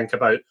whatever you think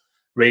about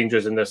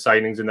Rangers and their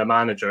signings and the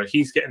manager,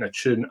 he's getting a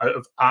tune out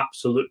of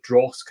absolute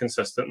dross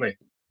consistently.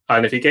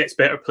 And if he gets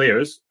better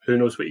players, who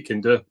knows what he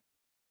can do.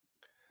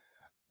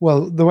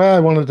 Well, the way I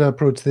wanted to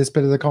approach this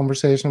bit of the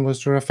conversation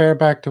was to refer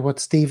back to what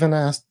Stephen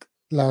asked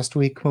last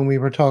week when we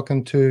were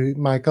talking to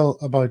Michael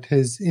about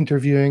his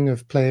interviewing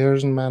of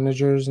players and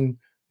managers and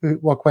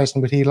what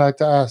question would he like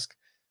to ask.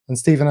 And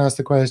Stephen asked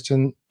the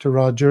question to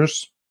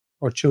Rodgers,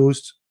 or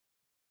chose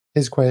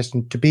his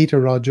question to be to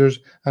Rodgers,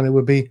 and it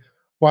would be,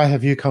 why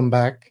have you come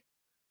back?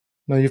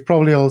 Now, you've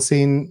probably all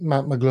seen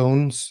Matt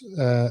McGlone's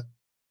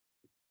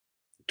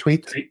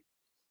tweet.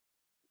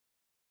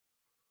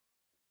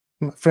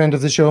 Friend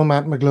of the show,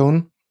 Matt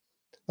McGlone.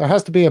 There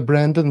has to be a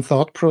Brendan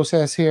thought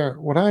process here.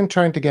 What I'm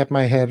trying to get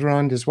my head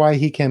around is why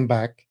he came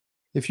back.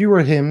 If you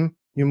were him,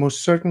 you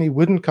most certainly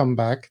wouldn't come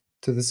back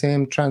to the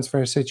same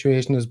transfer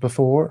situation as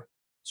before.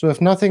 So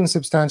if nothing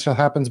substantial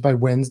happens by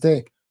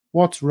Wednesday,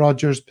 what's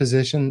Rodgers'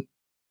 position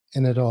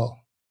in it all?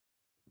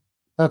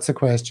 That's the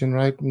question,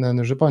 right? And then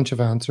there's a bunch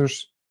of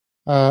answers.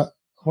 I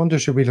wonder,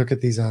 should we look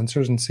at these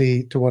answers and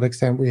see to what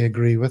extent we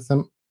agree with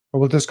them? Or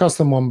we'll discuss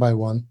them one by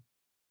one.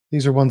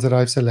 These are ones that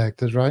I've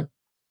selected, right?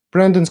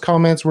 Brendan's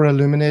comments were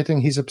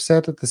illuminating. He's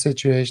upset at the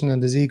situation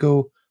and his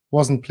ego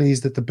wasn't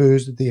pleased at the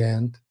boos at the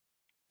end,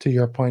 to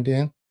your point,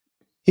 Ian.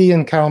 He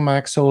and Cal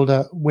Max sold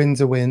a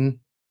win's a win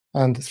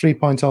and 3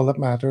 points all that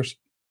matters.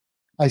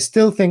 I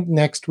still think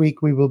next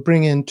week we will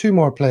bring in 2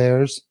 more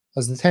players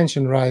as the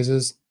tension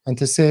rises and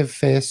to save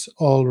face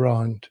all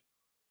round.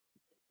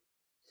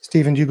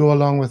 Stephen, do you go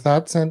along with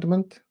that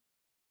sentiment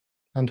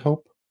and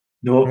hope?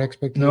 No,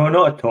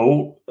 not at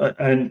all.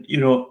 And,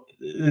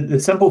 the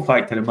simple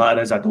fact of the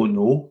matter is I don't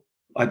know.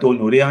 I don't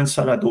know the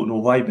answer. I don't know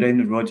why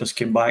Brendan Rodgers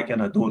came back,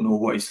 and I don't know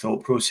what his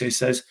thought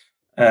process is.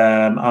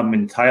 I'm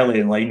entirely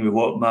in line with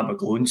what Matt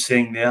McGlone's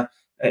saying there.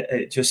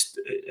 It just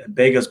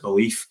beggars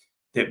belief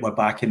that we're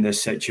back in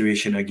this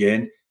situation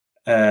again,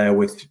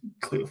 with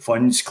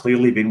funds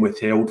clearly being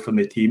withheld from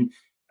the team.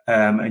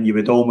 And you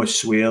would almost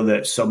swear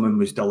that someone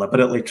was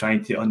deliberately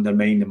trying to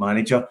undermine the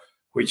manager,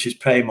 which is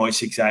pretty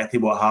much exactly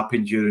what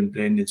happened during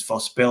Brendan's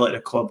first spell at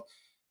the club.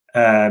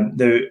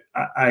 Now,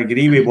 I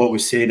agree with what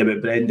was said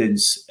about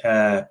Brendan's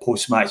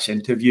post-match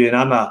interview, and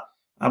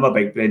I'm a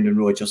big Brendan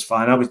Rodgers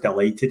fan. I was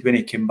delighted when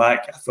he came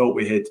back. I thought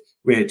we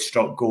had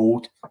struck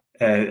gold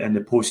in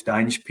the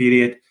post-Ange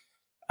period,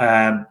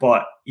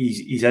 but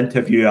his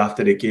interview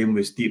after the game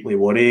was deeply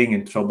worrying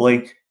and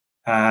troubling,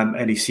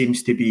 and he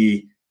seems to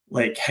be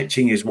like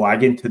hitching his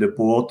wagon to the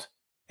board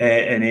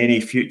in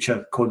any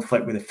future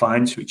conflict with the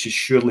fans, which is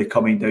surely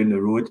coming down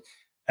the road.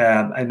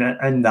 And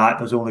in that,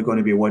 there's only going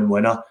to be one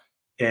winner.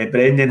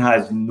 Brendan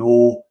has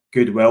no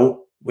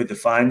goodwill with the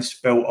fans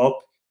built up.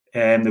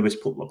 There was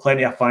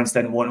plenty of fans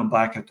didn't want him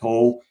back at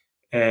all.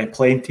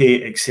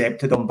 Plenty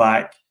accepted him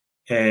back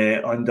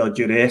under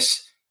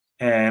duress.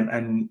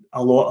 And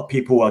a lot of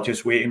people are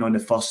just waiting on the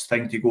first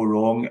thing to go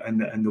wrong,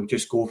 and they'll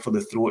just go for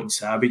the throat and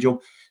savage him.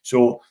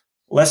 So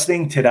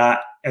listening to that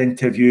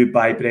interview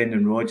by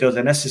Brendan Rodgers,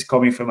 and this is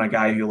coming from a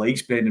guy who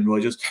likes Brendan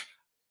Rodgers,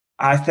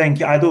 I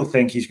don't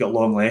think he's got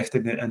long left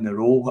in the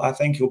role. I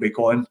think he'll be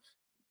gone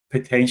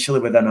potentially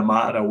within a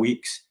matter of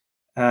weeks.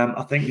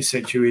 I think the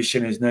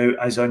situation is now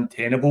as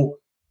untenable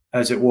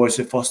as it was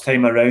the first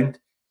time around,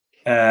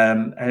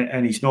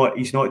 and he's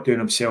not doing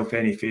himself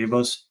any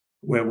favours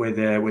with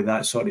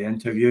that sort of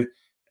interview.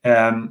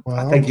 Wow.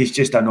 I think he's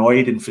just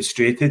annoyed and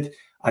frustrated.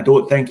 I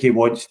don't think he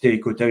wants to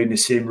go down the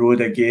same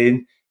road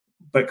again,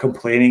 but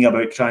complaining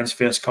about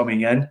transfers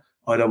coming in.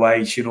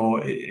 Otherwise,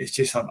 it's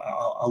just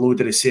a load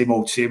of the same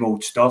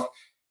old stuff,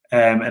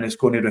 and it's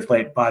going to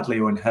reflect badly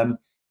on him.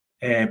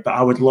 But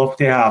I would love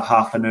to have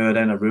half an hour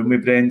in a room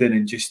with Brendan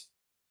and just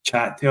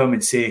chat to him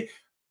and say,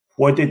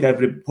 what did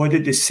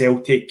the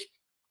Celtic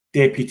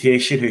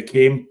deputation who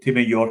came to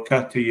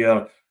Mallorca, to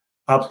your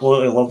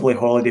absolutely lovely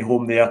holiday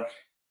home there,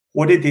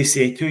 what did they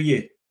say to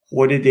you?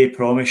 What did they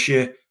promise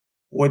you?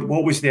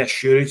 What was the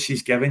assurance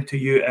he's given to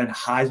you? And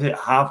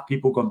have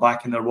people gone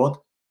back in their word?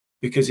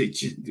 Because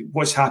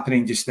what's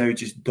happening just now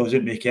just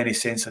doesn't make any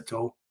sense at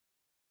all.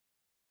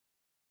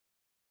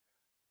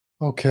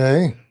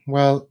 Okay,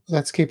 well,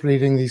 let's keep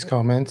reading these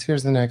comments.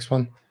 Here's the next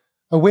one.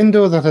 A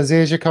window that has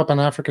Asia Cup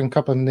and African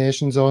Cup of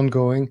Nations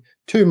ongoing,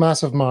 2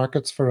 massive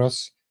markets for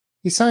us.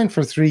 He signed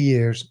for 3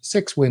 years,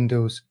 6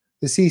 windows.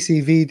 The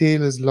CCV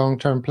deal is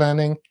long-term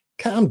planning.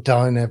 Calm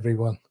down,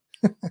 everyone.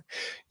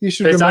 You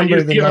should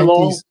remember the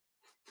 90s.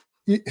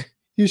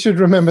 You should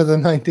remember the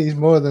 90s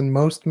more than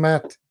most,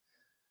 Matt.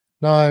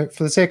 Now,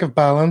 for the sake of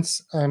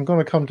balance, I'm going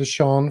to come to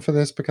Sean for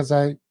this because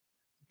I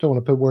don't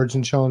want to put words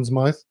in Sean's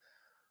mouth.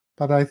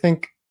 But I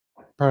think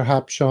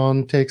perhaps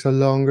Sean takes a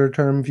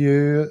longer-term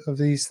view of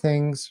these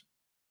things.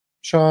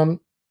 Sean,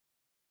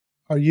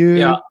 are you...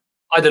 Yeah,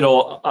 I don't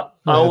know. I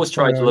always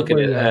try to look at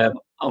it.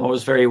 I'm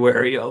always very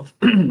wary of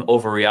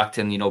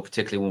overreacting,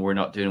 particularly when we're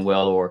not doing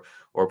well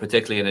or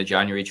particularly in a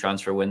January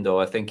transfer window.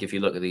 I think if you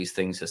look at these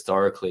things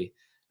historically,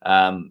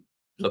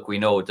 look, we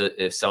know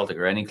that if Celtic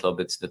or any club,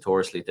 it's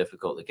notoriously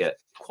difficult to get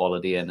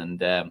quality in.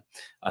 And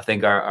I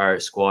think our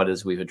squad,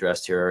 as we've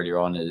addressed here earlier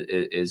on,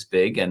 is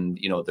big. And,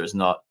 there's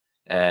not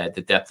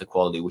the depth of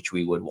quality which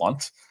we would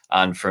want.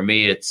 And for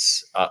me,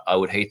 I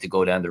would hate to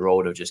go down the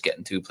road of just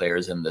getting 2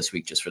 players in this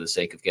week just for the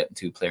sake of getting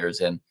 2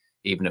 players in,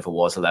 even if it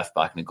was a left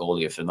back and a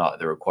goalie, if they're not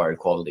the required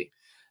quality.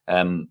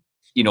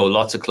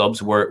 Lots of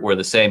clubs were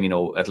the same.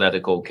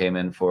 Atletico came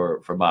in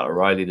for Matt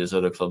O'Reilly. There's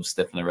other clubs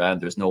sniffing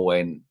around. There's no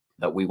way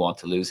that we want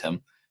to lose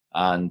him.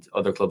 And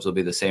other clubs will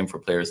be the same for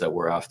players that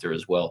we're after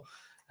as well.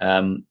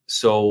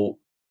 So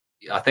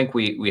I think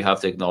we have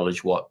to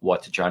acknowledge what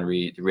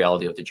the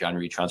reality of the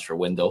January transfer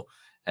window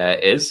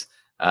is.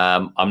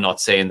 I'm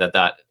not saying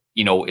that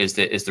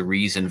is the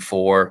reason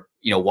for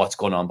what's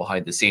going on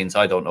behind the scenes.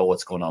 I don't know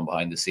what's going on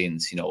behind the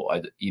scenes.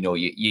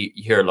 You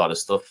hear a lot of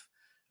stuff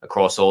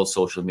across all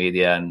social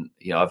media, and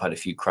I've had a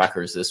few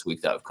crackers this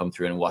week that have come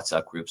through in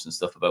WhatsApp groups and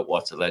stuff about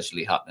what's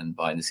allegedly happening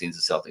behind the scenes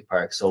at Celtic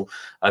Park. So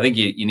I think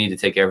you need to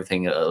take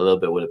everything a little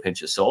bit with a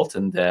pinch of salt.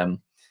 And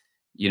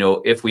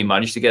if we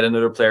manage to get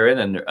another player in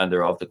and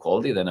they're of the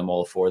quality, then I'm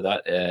all for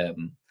that.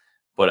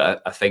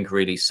 But I think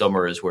really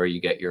summer is where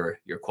you get your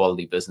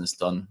quality business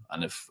done.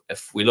 And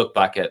if we look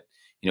back at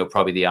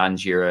probably the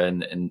Ange era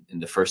in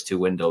the first 2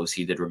 windows,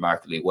 he did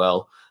remarkably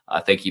well. I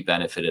think he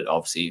benefited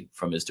obviously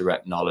from his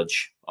direct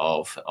knowledge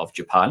of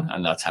Japan,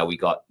 and that's how we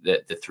got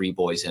the 3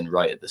 boys in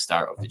right at the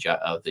start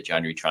of the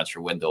January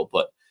transfer window.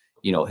 But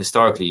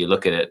historically, you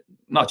look at it,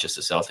 not just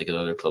the Celtic and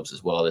other clubs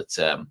as well.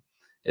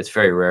 It's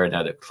very rare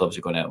now that clubs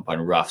are going out and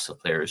buying rafts of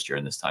players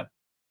during this time.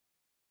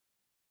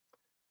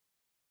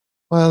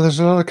 Well, there's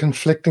a lot of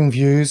conflicting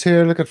views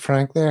here. Look at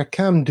Frank there.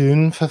 Cam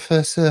Doon,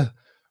 Fafissa.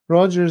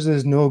 Rodgers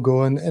is no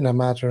going in a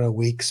matter of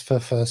weeks,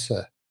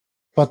 Fafissa.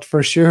 But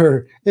for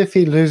sure, if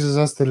he loses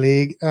us the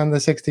league and the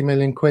 60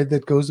 million quid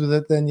that goes with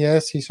it, then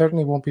yes, he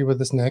certainly won't be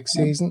with us next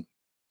season.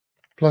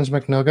 Plunge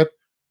McNugget.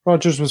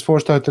 Rodgers was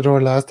forced out the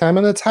door last time,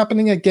 and it's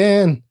happening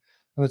again.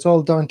 And it's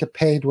all down to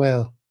paid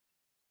well.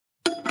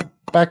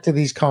 Back to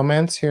these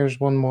comments. Here's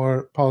one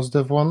more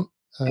positive one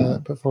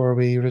before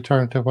we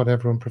return to what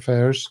everyone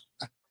prefers.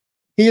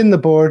 He and the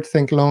board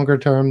think longer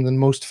term than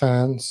most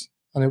fans,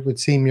 and it would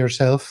seem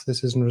yourself.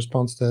 This is in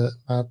response to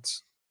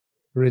Matt's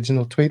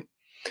original tweet.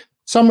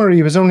 Summer,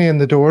 he was only in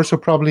the door, so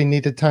probably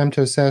needed time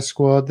to assess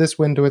squad. This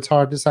window, it's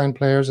hard to sign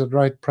players at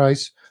right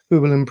price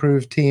who will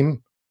improve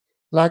team.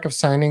 Lack of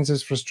signings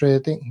is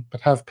frustrating,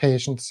 but have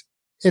patience.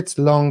 It's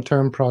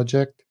long-term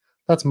project.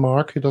 That's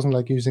Mark, who doesn't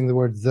like using the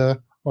word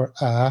the or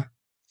a.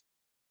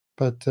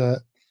 But,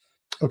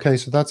 okay,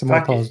 so that's a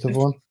more positive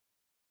one.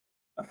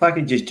 If I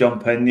could just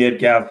jump in there,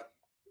 Gav.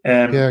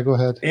 Yeah, go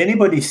ahead.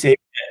 Anybody saying,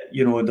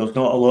 there's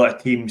not a lot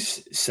of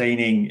teams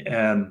signing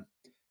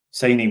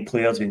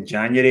players in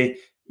January,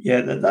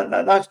 yeah,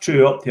 that's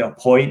true up to a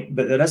point,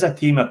 but there is a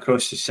team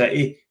across the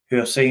city who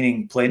are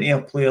signing plenty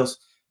of players.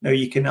 Now,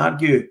 you can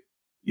argue,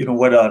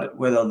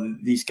 whether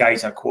these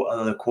guys are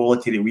the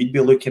quality that we'd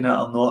be looking at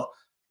or not,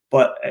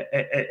 but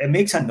it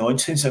makes a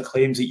nonsense of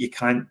claims that you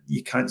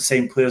can't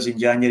sign players in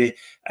January.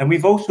 And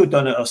we've also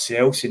done it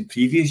ourselves in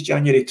previous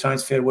January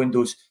transfer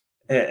windows.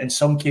 In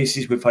some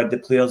cases, we've had the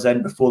players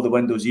in before the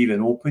window's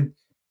even open.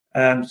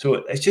 So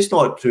it's just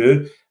not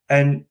true.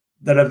 And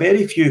there are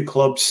very few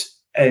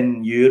clubs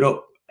in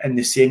Europe in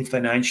the same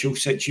financial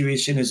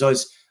situation as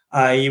us,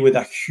 i.e. with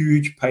a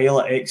huge pile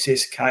of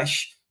excess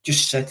cash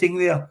just sitting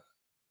there.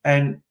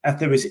 And if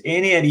there was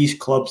any of these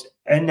clubs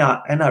in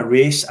a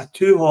race, a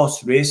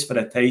two-horse race for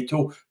a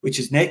title, which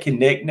is neck and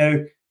neck now,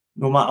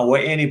 no matter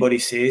what anybody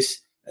says,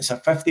 it's a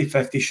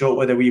 50-50 shot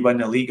whether we win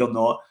the league or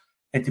not.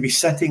 And to be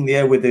sitting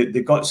there with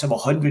the guts of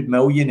 100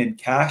 million in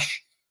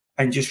cash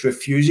and just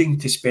refusing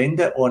to spend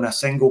it on a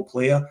single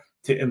player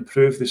to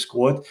improve the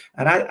squad.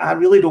 And I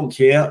really don't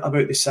care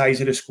about the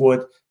size of the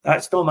squad.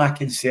 That's not my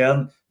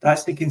concern.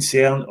 That's the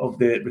concern of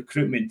the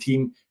recruitment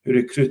team who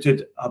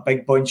recruited a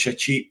big bunch of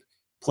cheap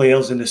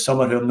players in the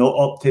summer who are not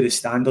up to the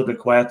standard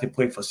required to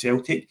play for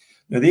Celtic.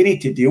 Now, they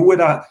need to deal with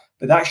that,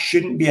 but that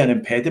shouldn't be an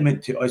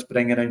impediment to us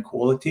bringing in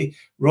quality.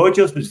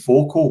 Rodgers was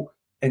vocal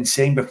in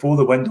saying before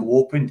the window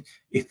opened,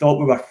 he thought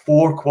we were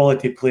 4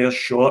 quality players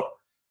short,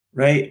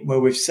 right? Well,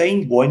 we've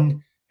signed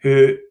one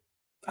who,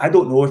 I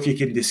don't know if you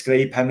can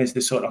describe him as the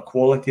sort of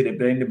quality that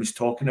Brendan was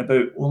talking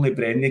about. Only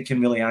Brendan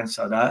can really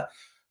answer that.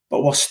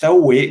 But we're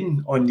still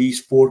waiting on these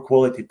 4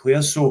 quality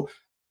players. So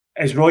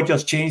has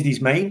Rodgers changed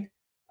his mind?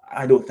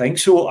 I don't think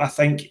so. I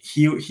think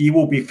he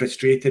will be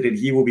frustrated and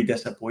he will be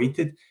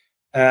disappointed.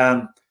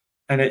 And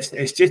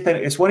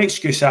it's one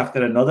excuse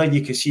after another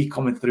you can see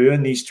coming through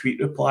in these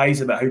tweet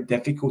replies about how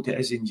difficult it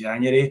is in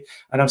January.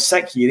 And I'm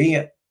sick hearing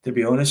it, to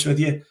be honest with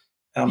you.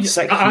 I'm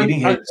sick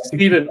hearing it.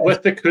 Stephen,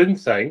 with the Kuhn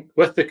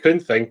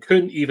thing,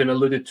 Kuhn even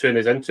alluded to in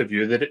his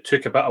interview that it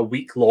took about a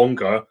week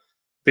longer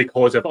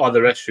because of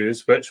other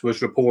issues, which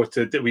was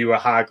reported that we were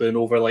haggling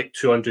over like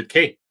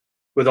 200k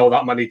with all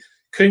that money.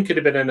 Kuhn could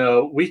have been in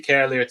a week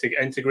earlier to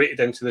get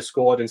integrated into the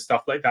squad and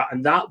stuff like that.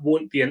 And that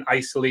won't be an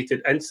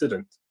isolated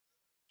incident.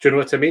 Do you know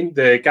what I mean?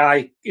 The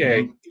guy,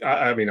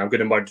 I mean, I'm going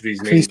to murder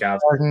his name, Gav.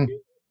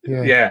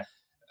 Yeah.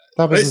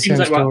 That was the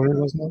same story,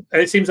 wasn't it?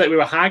 It seems like we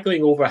were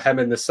haggling over him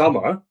in the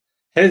summer.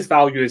 His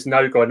value has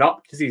now gone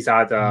up because he's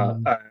had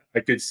a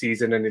good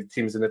season and the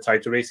team's in the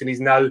title race. And he's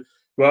now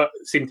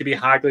seem to be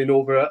haggling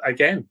over it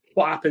again.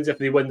 What happens if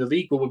they win the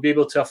league? Will we be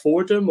able to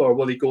afford him, or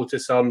will he go to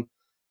some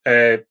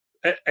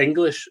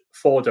English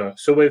fodder?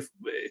 So with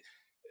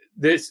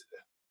this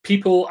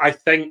people, I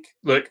think,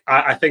 look,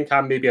 I think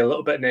I'm maybe a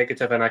little bit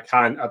negative and I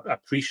can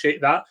appreciate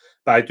that,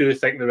 but I do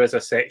think there is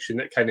a section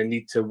that kind of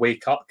need to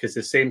wake up because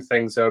the same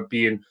things are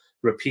being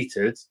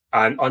repeated,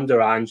 and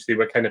under Ange they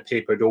were kind of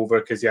papered over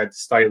because he had the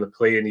style of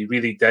play and he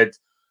really did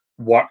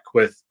work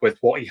with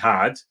what he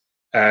had.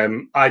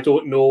 I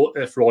don't know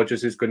if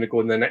Rodgers is going to go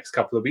in the next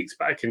couple of weeks,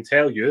 but I can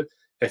tell you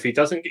if he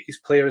doesn't get his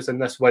players in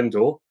this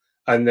window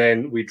and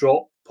then we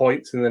drop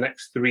points in the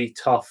next 3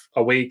 tough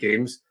away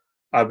games,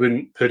 I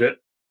wouldn't put it,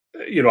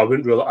 I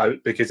wouldn't rule it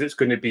out, because it's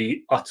going to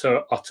be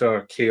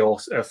utter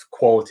chaos if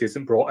quality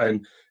isn't brought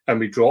in and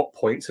we drop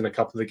points in a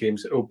couple of the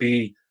games. It will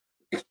be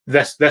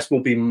this will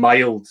be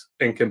mild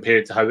in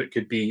compared to how it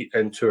could be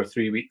in 2 or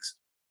 3 weeks.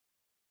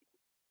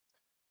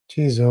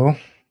 Jeez, oh.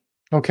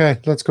 Okay,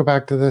 let's go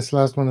back to this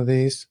last one of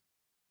these.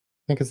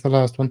 I think it's the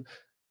last one.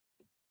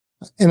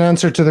 In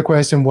answer to the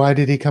question, why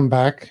did he come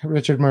back?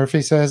 Richard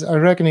Murphy says, I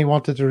reckon he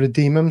wanted to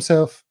redeem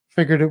himself,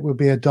 figured it would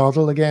be a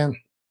doddle again.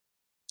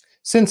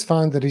 Since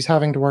found that he's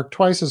having to work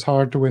twice as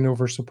hard to win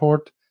over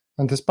support,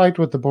 and despite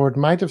what the board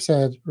might have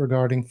said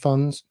regarding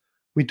funds,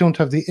 we don't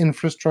have the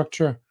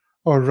infrastructure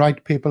or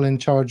right people in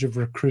charge of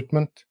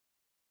recruitment.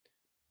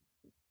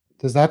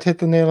 Does that hit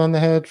the nail on the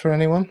head for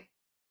anyone?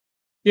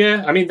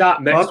 Yeah, I mean,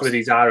 that mixed with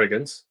his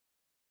arrogance.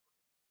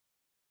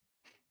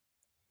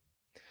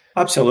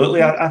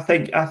 Absolutely. I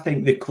think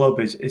the club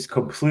is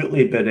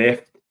completely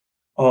bereft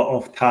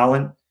of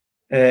talent.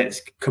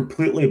 It's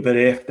completely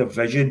bereft of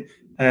vision.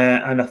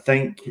 And I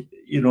think,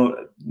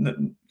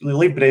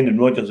 leave Brendan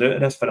Rodgers out of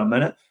this for a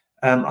minute.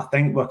 I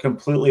think we're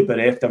completely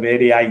bereft of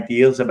any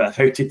ideas about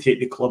how to take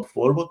the club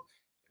forward.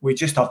 We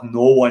just have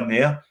no one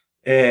there.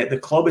 The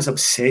club is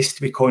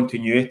obsessed with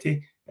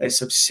continuity.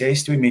 It's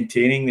obsessed with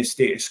maintaining the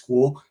status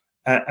quo,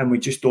 and we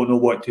just don't know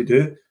what to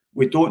do.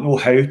 We don't know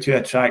how to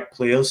attract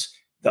players.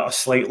 that are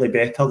slightly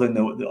better than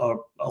are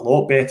a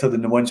lot better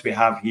than the ones we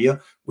have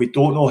here. We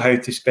don't know how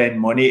to spend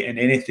money in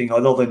anything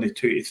other than the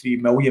 2 to 3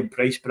 million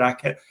price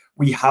bracket.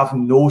 We have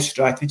no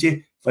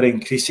strategy for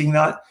increasing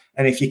that.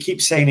 And if you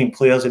keep signing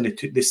players in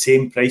the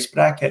same price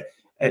bracket,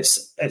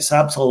 it's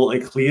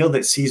absolutely clear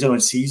that season on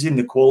season,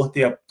 the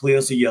quality of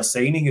players that you're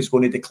signing is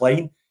going to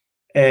decline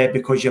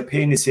because you're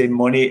paying the same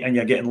money and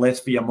you're getting less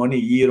for your money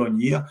year on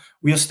year.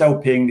 We're still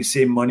paying the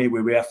same money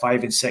we were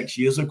 5 and 6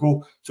 years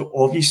ago. So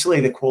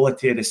obviously the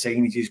quality of the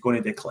signage is going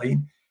to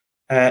decline.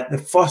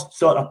 The first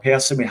sort of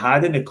person we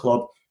had in the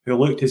club who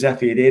looked as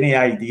if he had any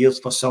ideas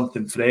for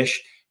something fresh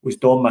was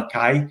Don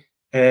Mackay,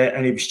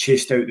 and he was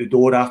chased out the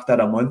door after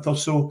a month or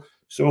so.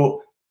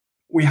 So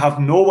we have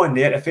no one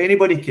there. If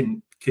anybody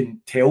can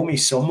tell me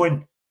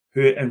someone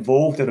who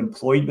involved or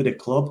employed with the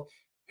club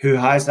who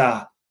has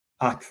a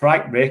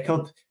track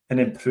record in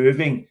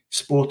improving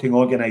sporting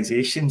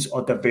organisations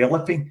or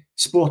developing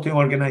sporting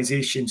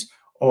organisations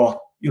or,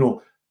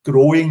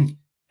 growing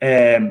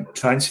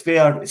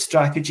transfer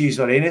strategies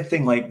or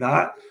anything like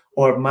that,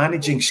 or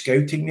managing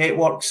scouting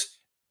networks,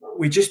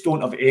 we just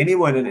don't have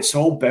anyone, and it's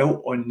all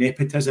built on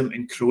nepotism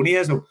and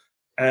cronyism.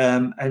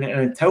 And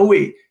until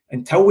we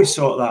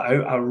sort that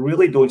out, I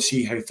really don't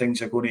see how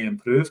things are going to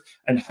improve.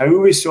 And how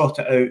we sort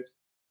it out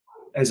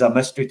is a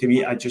mystery to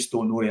me. I just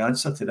don't know the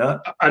answer to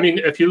that. I mean,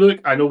 if you look,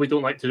 I know we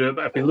don't like to do it,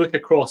 but if we look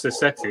across the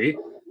city,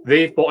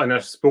 they've brought in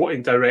a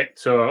sporting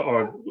director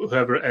or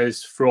whoever it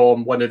is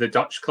from one of the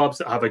Dutch clubs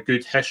that have a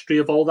good history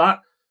of all that.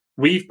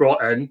 We've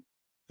brought in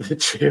the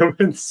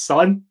chairman's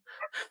son.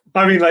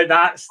 I mean, like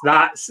that's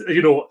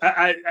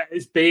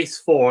its base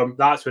form.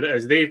 That's what it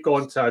is. They've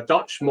gone to a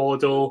Dutch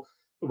model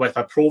with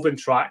a proven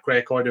track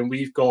record, and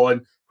we've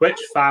gone, which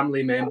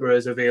family member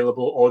is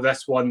available, or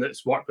this one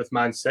that's worked with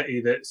Man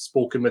City that's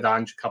spoken with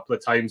Ange a couple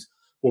of times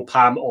will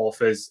palm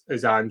off as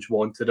Ange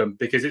wanted him,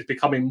 because it's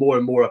becoming more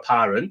and more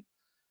apparent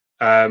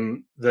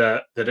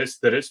that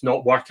it's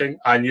not working,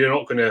 and you're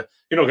not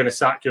gonna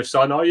sack your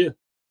son, are you?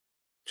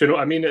 Do you know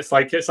what I mean? It's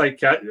like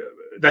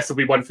this will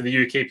be one for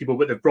the UK people,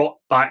 but they've brought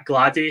back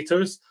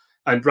Gladiators,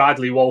 and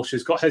Bradley Walsh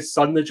has got his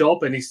son the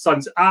job, and his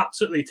son's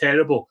absolutely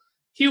terrible.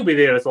 He'll be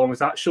there as long as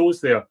that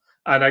show's there.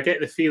 And I get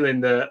the feeling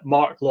that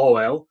Mark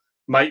Lawwell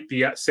might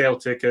be at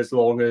Celtic as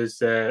long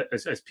as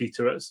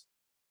Peter is.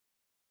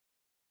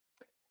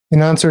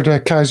 In answer to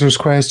Kaiser's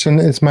question,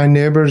 it's my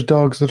neighbour's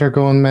dogs that are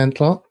going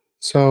mental.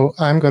 So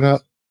I'm going to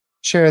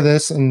share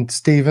this, and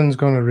Stephen's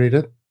going to read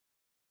it.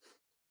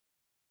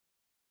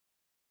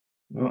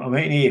 Well, I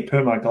might need to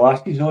put my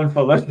glasses on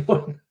for this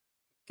one.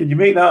 Can you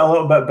make that a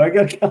little bit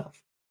bigger, Gav?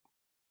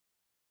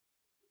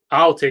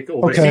 I'll take it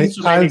over. Okay,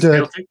 I'll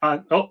do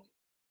it. Oh.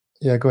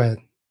 Yeah, go ahead.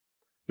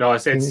 No, I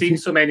said, seeing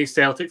so many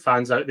Celtic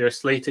fans out there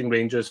slating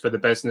Rangers for the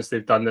business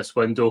they've done this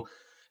window,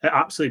 it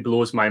absolutely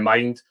blows my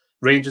mind.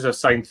 Rangers have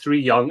signed 3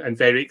 young and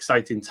very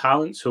exciting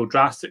talents who will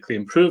drastically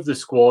improve the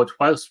squad,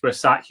 whilst we're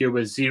sat here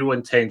with zero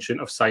intention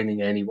of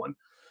signing anyone.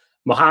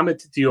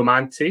 Mohamed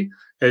Diomande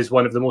is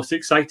one of the most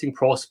exciting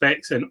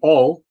prospects in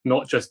all,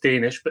 not just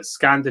Danish, but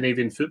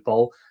Scandinavian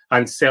football,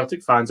 and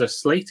Celtic fans are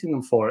slating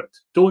them for it.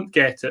 Don't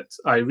get it.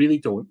 I really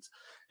don't.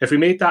 If we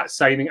made that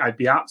signing, I'd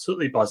be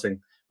absolutely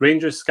buzzing.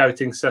 Rangers'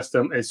 scouting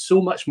system is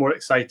so much more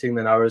exciting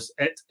than ours.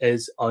 It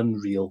is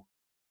unreal.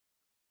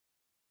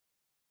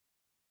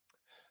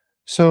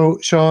 So,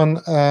 Sean,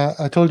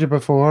 I told you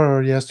before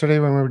or yesterday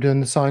when we were doing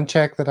the sound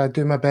check that I'd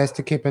do my best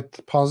to keep it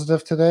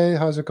positive today.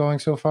 How's it going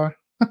so far?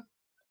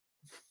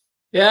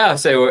 Yeah,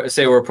 say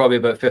we're probably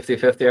about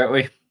 50-50, aren't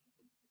we?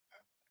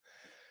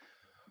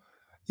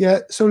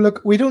 Yeah, so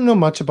look, we don't know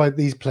much about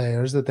these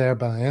players that they're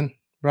buying,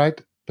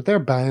 right? But they're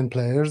buying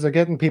players. They're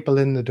getting people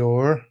in the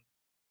door.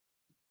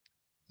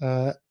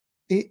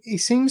 He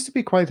seems to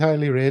be quite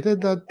highly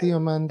rated, that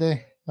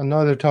Diomande. And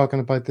now they're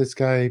talking about this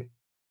guy,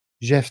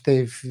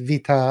 Jefte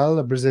Vital,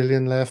 a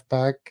Brazilian left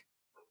back,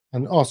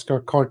 and Oscar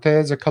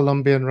Cortez, a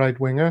Colombian right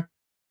winger.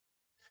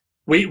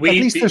 At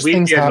least there's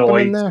things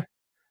happening there.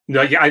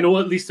 No, yeah, I know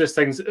at least there's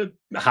things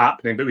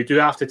happening, but we do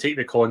have to take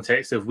the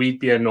context of we'd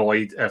be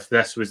annoyed if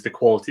this was the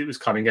quality that was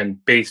coming in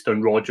based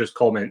on Rodgers'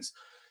 comments.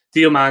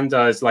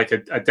 Diomande is like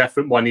a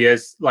different one. He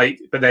is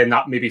like, but then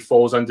that maybe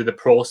falls under the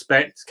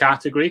prospect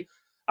category.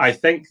 I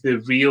think the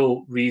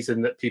real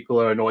reason that people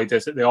are annoyed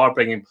is that they are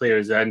bringing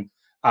players in,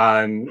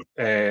 and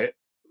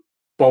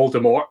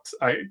Voldemort,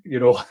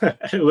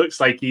 it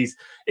looks like he's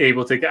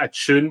able to get a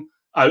tune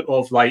out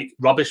of like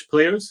rubbish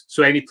players.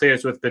 So any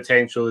players with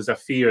potential, is a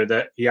fear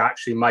that he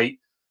actually might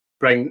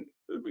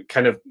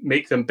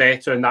make them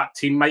better, and that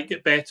team might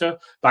get better.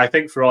 But I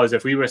think for us,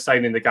 if we were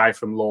signing the guy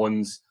from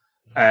Lons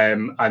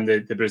and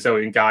the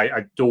Brazilian guy,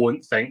 I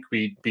don't think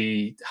we'd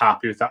be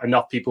happy with that.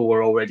 Enough people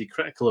were already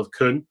critical of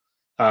Kuhn.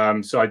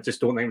 So I just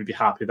don't think we'd be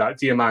happy with that.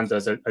 Diomande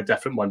is a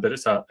different one, but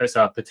it's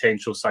a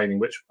potential signing,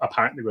 which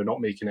apparently we're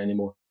not making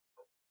anymore.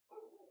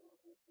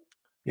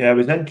 Yeah, it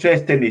was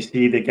interesting to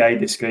see the guy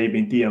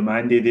describing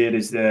Diomande there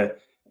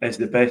as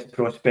the best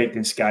prospect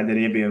in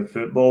Scandinavian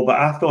football. But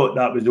I thought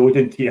that was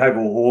Odin Thiago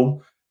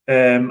Holm,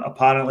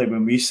 apparently,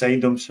 when we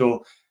signed him.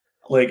 So,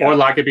 or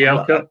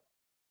Lagerbielke.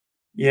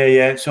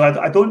 Yeah. So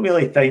I don't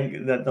really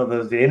think that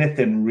there's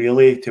anything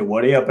really to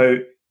worry about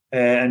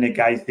in the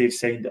guys they've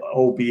signed,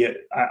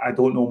 albeit I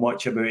don't know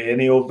much about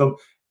any of them.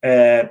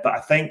 But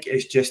I think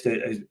it's just,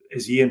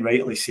 as Ian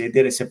rightly said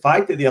there, it's the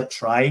fact that they're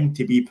trying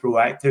to be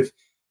proactive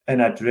in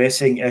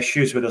addressing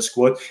issues with the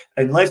squad.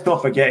 And let's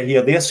not forget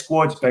here, their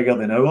squad's bigger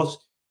than ours.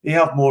 They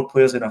have more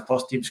players in a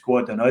first-team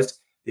squad than us.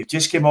 They've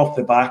just come off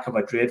the back of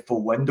a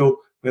dreadful window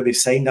where they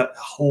signed a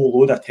whole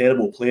load of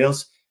terrible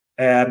players.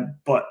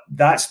 But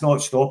that's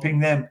not stopping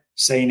them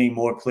signing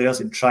more players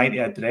and trying to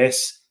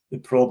address the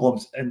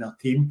problems in their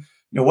team.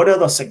 Whether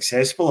they're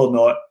successful or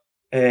not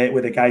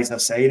with the guys they're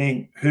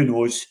signing, who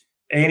knows?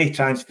 Any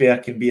transfer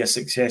can be a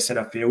success or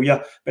a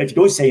failure. But if you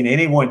don't sign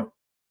anyone,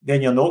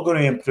 then you're not going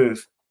to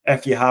improve.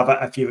 If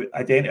you've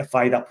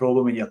identified a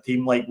problem in your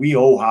team, like we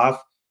all have,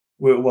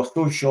 we're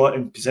so short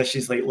in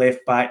positions like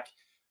left back.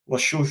 We're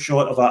so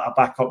short of a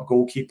backup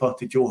goalkeeper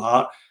to Joe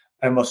Hart.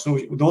 And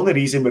the only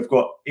reason we've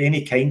got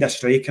any kind of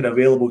striker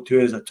available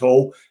to us at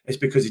all is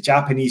because the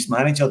Japanese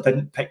manager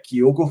didn't pick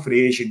Kyogo for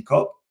the Asian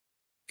Cup.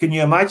 Can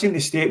you imagine the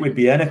state we'd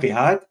be in if he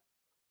had?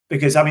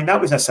 Because,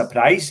 that was a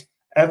surprise.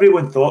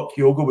 Everyone thought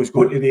Kyogo was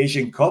going to the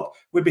Asian Cup.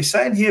 We'd be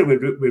sitting here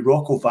with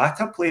Rocco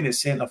Vata playing at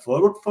centre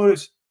forward for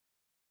us.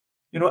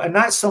 And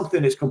that's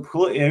something that's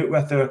completely out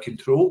with our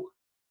control.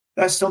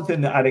 That's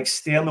something that our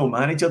external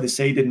manager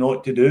decided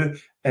not to do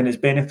and has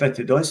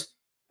benefited us.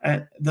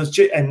 And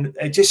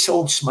it just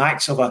all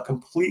smacks of a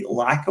complete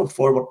lack of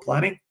forward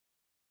planning.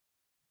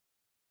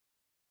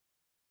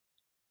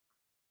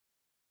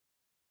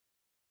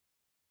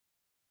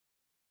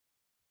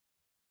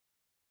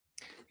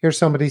 Here's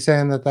somebody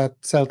saying that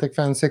Celtic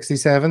fan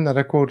 67 that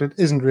I quoted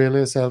isn't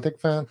really a Celtic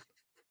fan.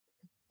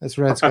 It's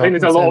Red Scotland. I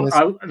think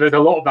there's a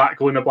lot of that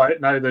going about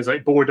now. There's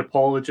like board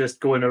apologists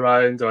going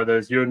around, or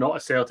there's "you're not a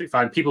Celtic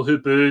fan." People who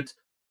booed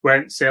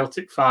weren't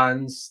Celtic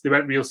fans. They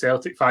weren't real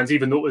Celtic fans,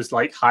 even though it was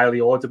like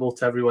highly audible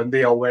to everyone.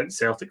 They all weren't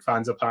Celtic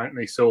fans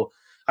apparently. So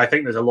I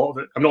think there's a lot of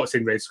it. I'm not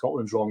saying Red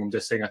Scotland's wrong. I'm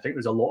just saying I think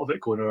there's a lot of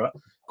it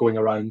going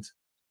around.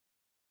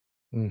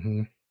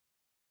 Mm-hmm.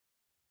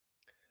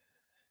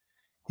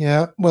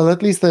 Yeah, well,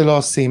 at least they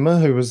lost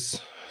Sima, who was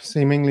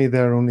seemingly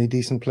their only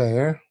decent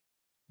player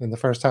in the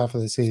first half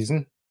of the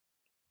season.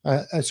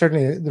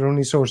 Certainly their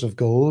only source of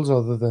goals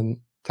other than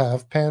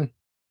Tav Pen.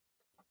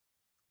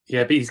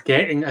 Yeah, but he's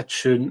getting a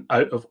tune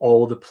out of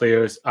all the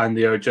players, and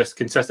they are just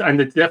consistent. And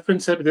the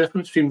difference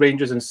between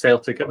Rangers and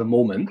Celtic at the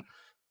moment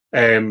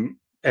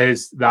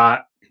is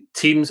that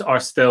teams are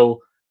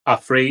still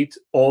afraid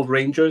of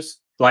Rangers.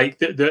 Like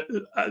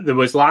there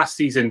was last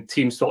season,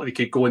 teams thought they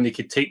could go and they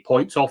could take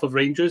points off of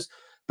Rangers,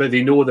 but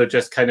they know they're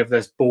just kind of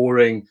this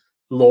boring,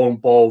 long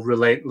ball,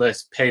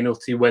 relentless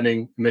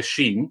penalty-winning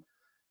machine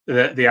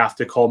that they have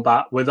to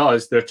combat. With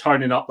us, they're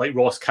turning up like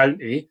Ross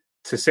County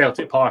to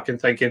Celtic Park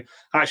and thinking,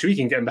 actually, we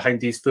can get in behind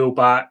these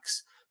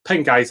fullbacks,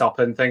 pin guys up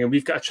and thing, and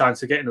we've got a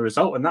chance of getting a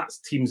result. And that's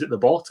teams at the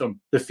bottom.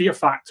 The fear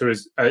factor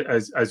is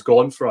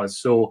gone for us.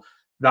 So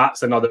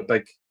that's another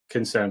big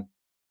concern.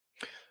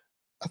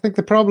 I think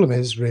the problem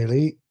is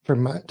really, to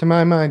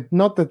my mind,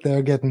 not that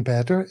they're getting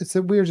better, it's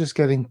that we're just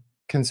getting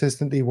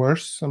consistently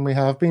worse, and we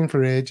have been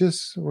for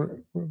ages.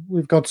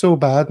 We've got so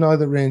bad now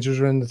that Rangers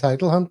are in the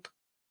title hunt.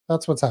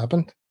 That's what's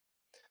happened.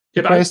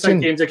 Yeah, but I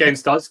think games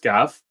against us,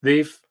 Gav,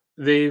 they've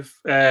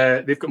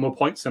got more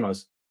points than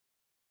us.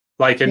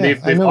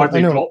 They've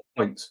hardly dropped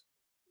points.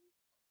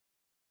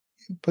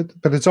 But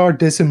it's our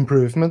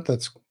disimprovement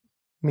that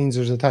means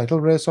there's a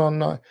title race on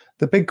now.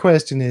 The big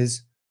question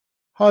is,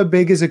 how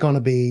big is it going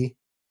to be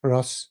for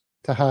us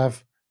to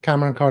have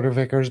Cameron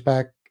Carter-Vickers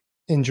back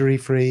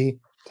injury-free,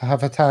 to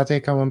have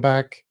Hatate coming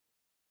back?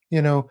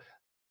 A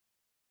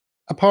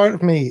part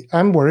of me,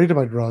 I'm worried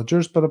about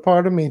Rodgers, but a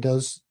part of me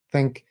does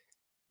think,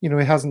 he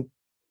hasn't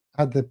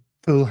had the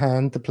full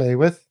hand to play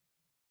with,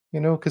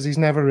 because he's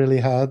never really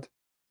had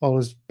all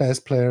his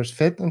best players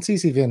fit. And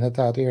CCV and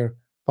Hatate are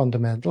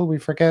fundamental. We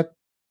forget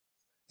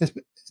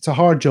it's a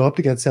hard job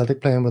to get Celtic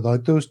playing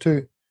without those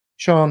two.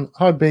 Sean,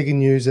 how big a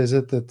news is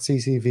it that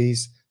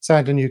CCV's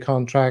signed a new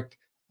contract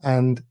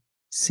and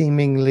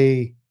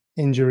seemingly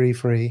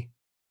injury-free?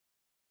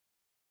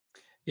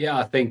 Yeah,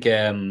 I think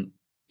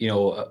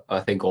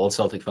I think all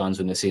Celtic fans,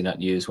 when they seen that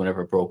news,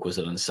 whenever it broke, was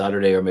it on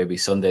Saturday or maybe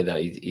Sunday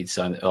that he'd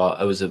signed? It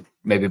was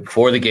maybe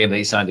before the game that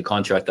he signed the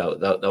contract.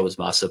 That was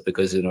massive,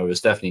 because there was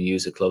definitely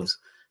news of clubs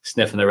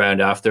sniffing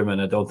around after him, and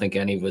I don't think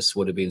any of us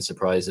would have been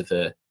surprised if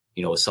a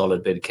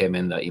solid bid came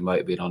in that he might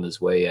have been on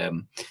his way.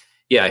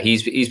 Yeah,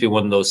 he's been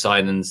one of those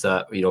signings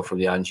that from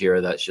the Ange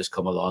era that's just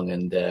come along,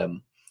 and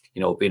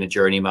being a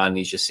journeyman,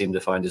 he's just seemed to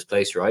find his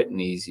place, right, and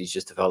he's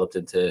just developed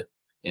into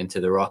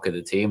the rock of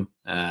the team.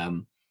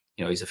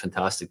 He's a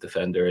fantastic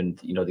defender, and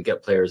to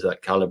get players of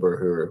that caliber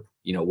who are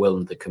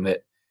willing to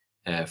commit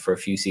for a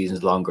few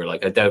seasons longer.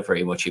 Like, I doubt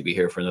very much he'd be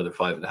here for another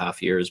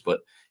 5.5 years,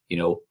 but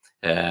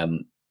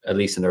at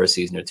least another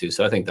season or two.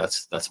 So I think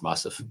that's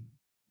massive.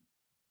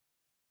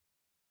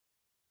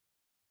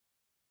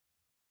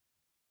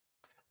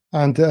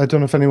 And I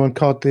don't know if anyone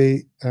caught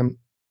the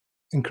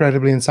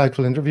incredibly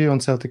insightful interview on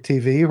Celtic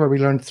TV where we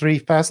learned 3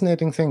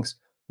 fascinating things.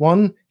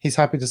 1, he's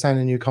happy to sign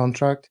a new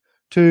contract.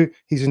 2,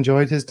 he's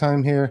enjoyed his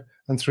time here.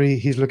 And 3,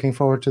 he's looking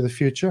forward to the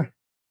future.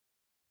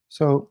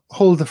 So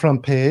hold the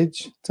front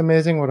page. It's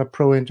amazing what a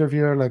pro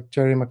interviewer like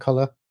Jerry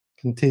McCullough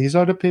can tease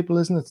out of people,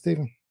 isn't it,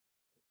 Stephen?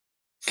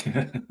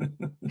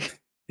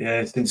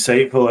 Yeah, it's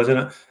insightful, isn't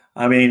it?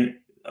 I mean,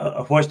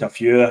 I've watched a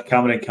few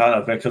Cameron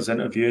Carter-Vickers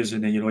interviews,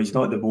 and he's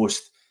not the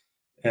most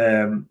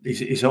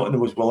he's not the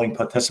most willing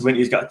participant.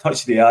 He's got a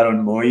touch of the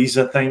Aaron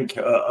Moyes, I think,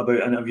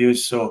 about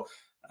interviews. So,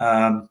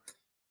 Jerry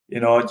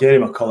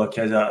McCullough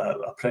is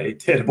a pretty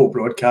terrible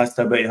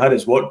broadcaster, but he had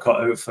his work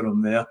cut out for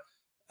him there.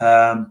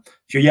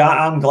 So yeah,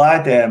 I'm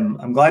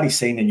glad he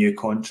signed a new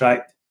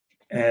contract.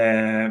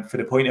 For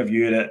the point of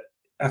view that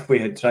if we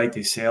had tried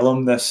to sell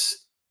him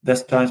this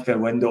transfer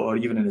window or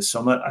even in the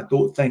summer, I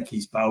don't think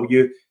his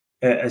value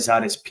is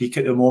at its peak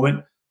at the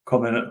moment,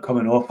 coming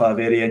off a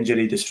very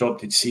injury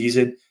disrupted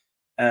season.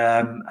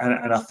 And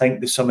I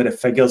think some of the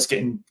figures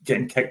getting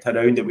kicked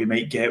around that we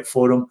might get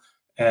for him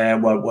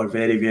were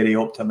very, very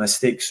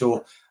optimistic.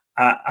 So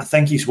I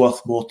think he's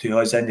worth more to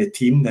us in the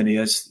team than he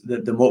is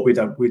than what we'd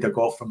have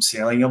got from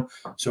selling him.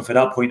 So for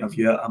that point of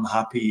view, I'm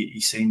happy he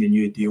signed a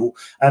new deal.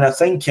 And I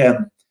think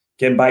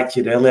getting back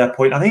to your earlier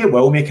point, I think it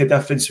will make a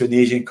difference when the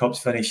Asian Cup's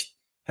finished.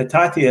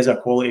 Hatate is a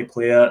quality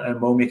player and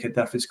will make a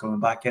difference coming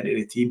back into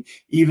the team,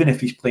 even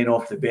if he's playing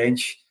off the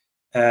bench.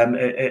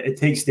 It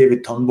takes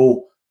David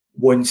Turnbull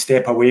one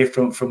step away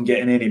from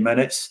getting any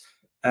minutes.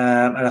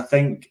 And I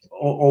think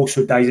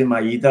also Daisen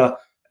Maeda,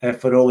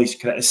 for all he's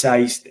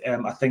criticised,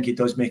 I think he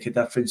does make a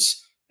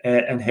difference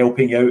in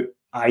helping out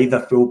either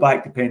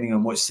fullback, depending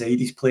on what side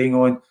he's playing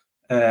on,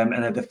 in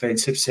a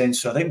defensive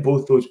sense. So I think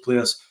both those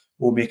players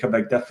will make a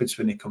big difference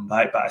when they come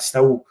back. But I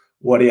still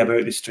worry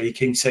about the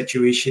striking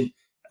situation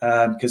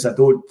because I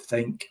don't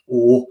think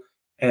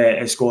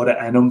has got it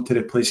in him to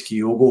replace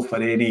Kyogo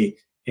for any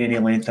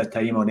length of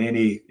time on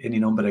any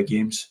number of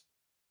games.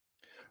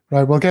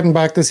 Right, well, getting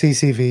back to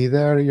CCV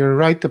there, you're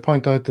right to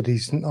point out that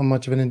he's not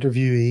much of an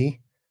interviewee.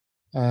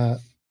 And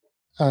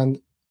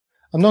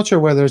I'm not sure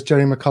whether it's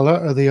Jerry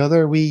McCullough or the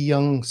other wee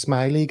young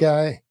smiley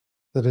guy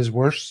that is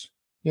worse.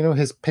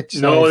 His pitch.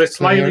 No, the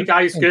smiley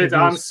guy's good.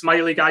 I'm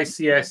smiley guy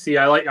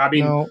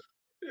CSC.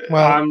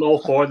 I'm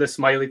all for the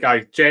smiley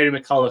guy. Jerry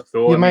McCullough,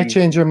 though. You might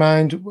change your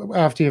mind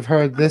after you've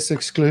heard this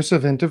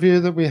exclusive interview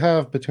that we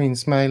have between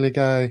Smiley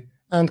Guy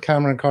and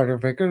Cameron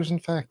Carter-Vickers, in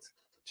fact.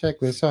 Check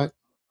this out.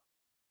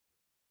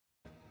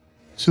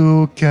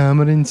 So,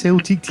 Cameron,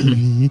 Celtic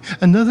TV,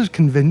 another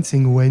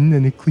convincing win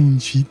and a clean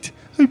sheet.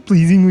 How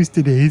pleasing was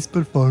today's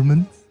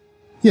performance?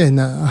 Yeah,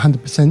 no,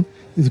 100%. It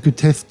was a good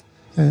test,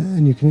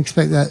 and you can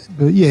expect that.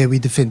 But yeah, we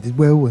defended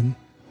well, and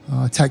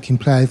our attacking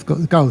players got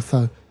the goal,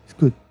 so it's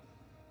good.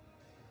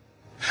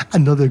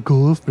 Another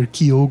goal for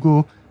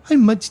Kyogo. How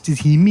much does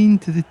he mean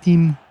to the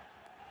team?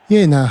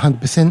 Yeah, no,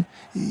 100%.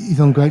 He's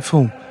on great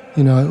form.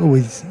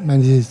 Always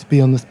manages to be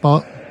on the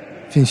spot,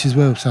 finishes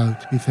well, so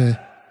to be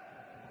fair.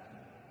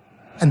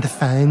 And the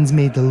fans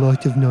made a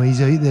lot of noise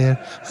out there.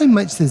 How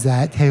much does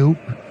that help?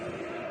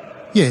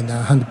 Yeah,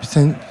 no,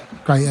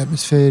 100%. Great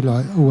atmosphere,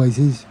 like always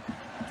is.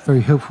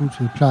 Very helpful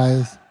to the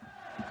players.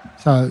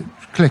 So,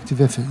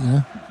 collective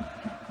effort,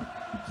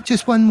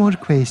 Just one more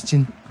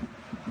question.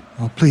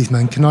 Oh, please,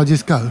 man, can I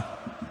just go?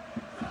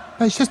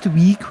 But it's just a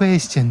wee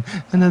question.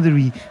 Another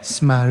wee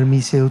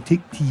smarmy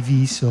Celtic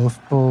TV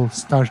softball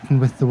starting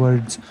with the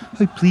words,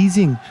 how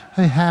pleasing,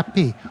 how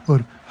happy,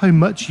 or how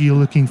much are you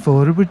looking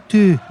forward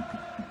to?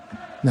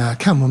 Nah,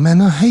 come on,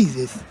 man, I hate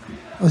this.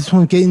 I just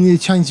want to get in the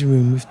changing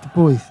room with the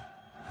boys.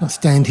 Not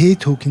stand here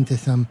talking to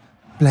some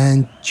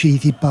bland,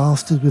 cheesy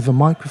bastard with a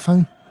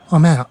microphone.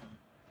 I'm out.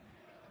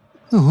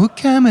 Oh,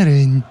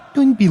 Cameron,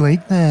 don't be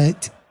like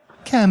that.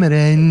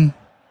 Cameron.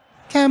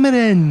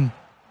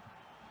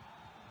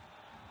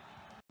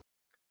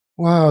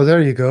 Wow,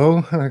 there you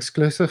go. An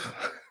exclusive.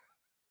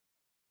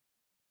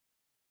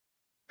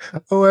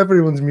 Oh,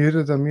 everyone's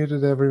muted. I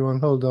muted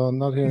everyone. Hold on,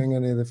 not hearing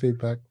any of the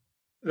feedback.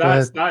 Bring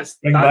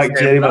back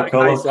Jerry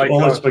McCullough.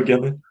 All is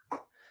forgiven.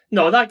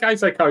 No, that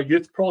guy's like our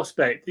youth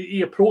prospect.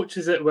 He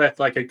approaches it with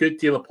like a good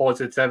deal of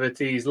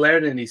positivity. He's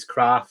learning his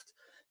craft.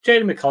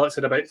 Jerry McCullough's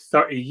had about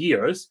 30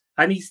 years,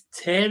 and he's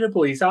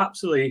terrible. He's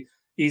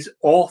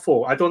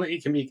awful. I don't think he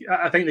can be.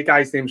 I think the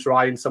guy's name's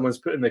Ryan. Someone's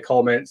put in the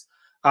comments.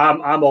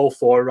 I'm all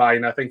for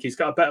Ryan. I think he's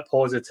got a bit of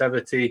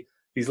positivity.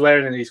 He's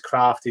learning his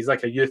craft. He's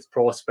like a youth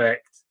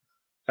prospect.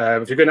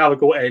 If you're going to have a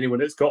go at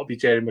anyone, it's got to be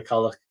Jerry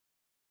McCullough.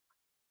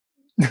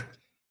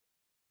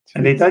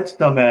 And he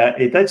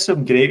did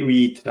some great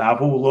wee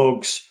travel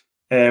logs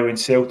when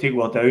Celtic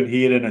were down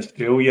here in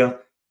Australia,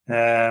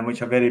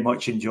 which I very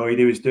much enjoyed.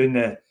 He was doing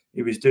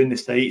the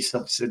sights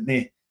of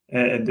Sydney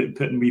and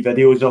putting wee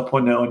videos up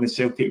on the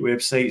Celtic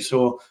website.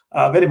 So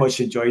I very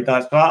much enjoyed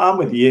that. So I'm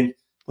with Ian.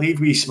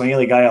 Leave wee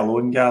smiley guy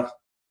alone, Gav.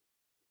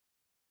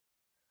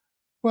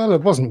 Well,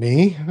 it wasn't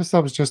me.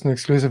 That was just an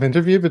exclusive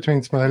interview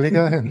between Smiley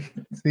Guy and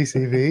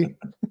CCV.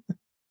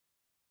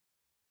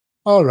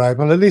 All right,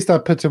 well, at least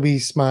that puts a wee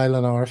smile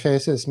on our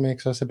faces,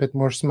 makes us a bit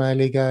more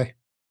Smiley Guy.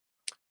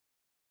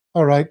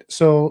 All right,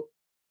 so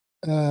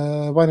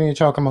Why don't you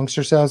talk amongst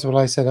yourselves while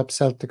I set up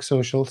Celtic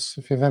socials?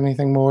 If you have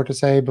anything more to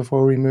say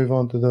before we move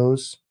on to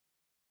those,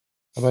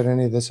 about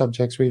any of the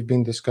subjects we've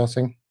been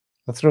discussing,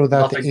 I'll throw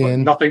that to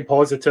Ian. Nothing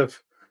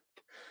positive.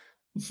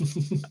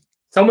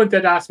 Someone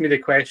did ask me the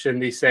question.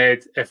 They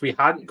said, if we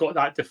hadn't got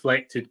that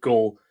deflected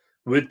goal,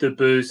 would the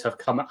boos have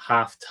come at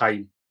half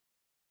time?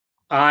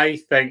 I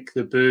think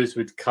the boos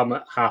would come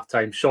at half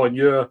time. Sean,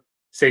 you're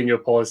saying you're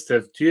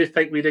positive. Do you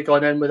think we'd have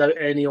gone in without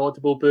any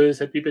audible boos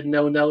had we been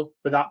 0-0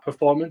 with that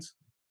performance?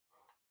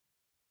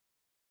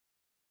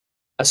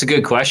 That's a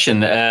good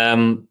question. I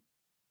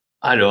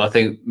don't know. I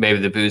think maybe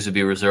the boos would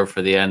be reserved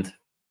for the end.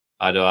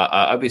 I don't know.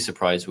 I'd be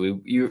surprised.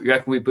 You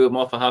reckon we boo them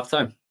off at half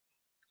time?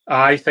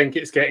 I think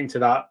it's getting to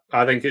that.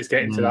 I think it's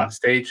getting to that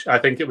stage. I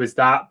think it was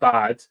that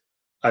bad,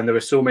 and there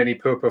were so many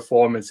poor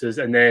performances.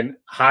 And then,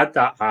 had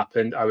that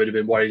happened, I would have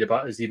been worried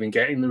about us even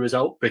getting the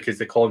result, because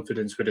the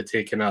confidence would have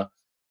taken a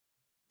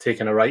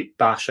right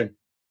bashing.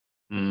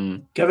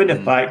 Given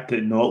the fact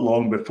that not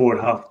long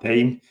before half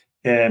time,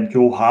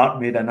 Joe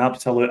Hart made an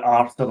absolute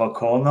arse of a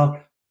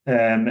corner,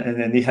 and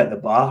then they hit the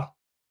bar.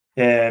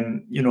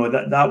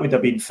 That would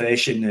have been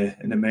fresh in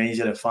the minds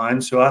of the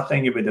fans. So I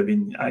think it would have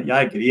been.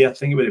 I agree. I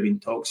think it would have been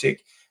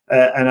toxic,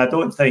 and I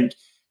don't think,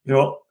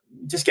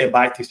 just get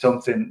back to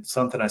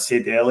something I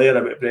said earlier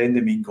about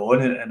Brendan being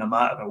gone in a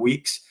matter of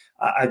weeks.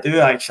 I do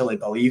actually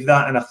believe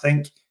that, and I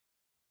think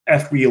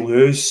if we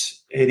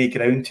lose any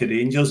ground to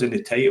Rangers in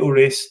the title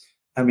race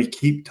and we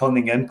keep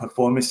turning in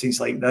performances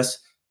like this,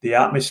 the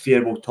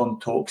atmosphere will turn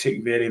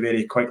toxic very,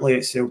 very quickly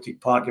at Celtic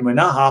Park. And when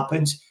that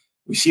happens,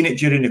 we've seen it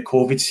during the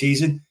COVID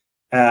season.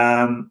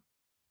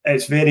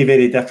 It's very,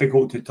 very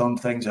difficult to turn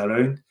things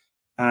around.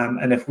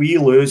 And if we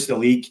lose the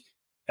league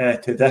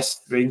to this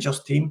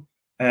Rangers team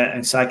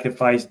and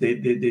sacrifice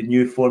the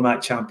new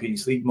format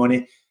Champions League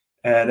money,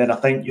 then I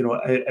think,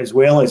 as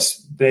well as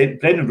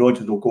Brendan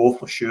Rodgers will go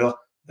for sure.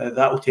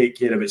 That will take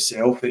care of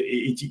itself.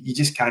 You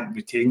just can't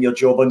retain your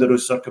job under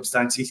those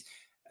circumstances.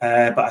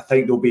 But I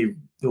think there'll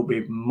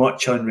be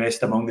much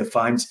unrest among the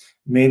fans,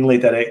 mainly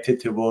directed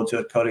towards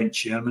our current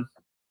chairman.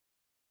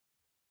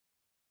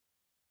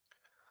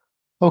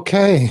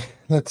 Okay,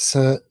 let's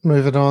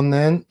move it on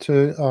then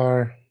to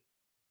our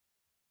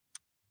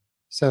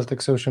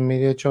Celtic social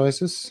media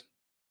choices.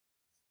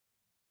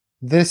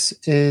 This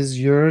is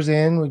yours,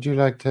 Ian. Would you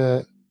like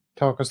to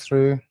talk us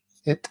through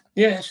it?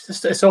 Yeah,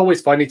 it's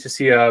always funny to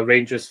see a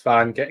Rangers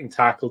fan getting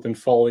tackled and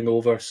falling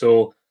over.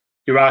 So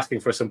you're asking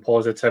for some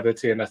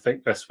positivity, and I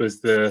think this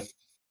was the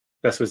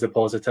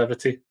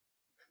positivity.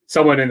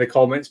 Someone in the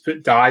comments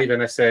put dive,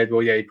 and I said,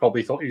 well, yeah, he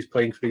probably thought he was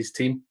playing for his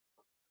team.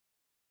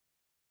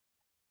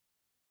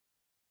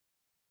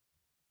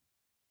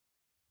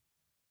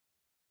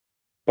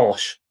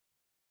 Bosh.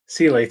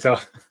 See you later.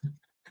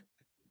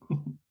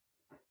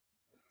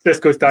 This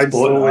goes down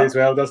slowly as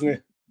well, doesn't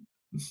it?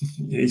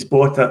 He's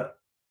bought it.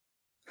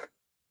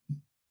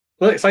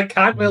 Look, it's like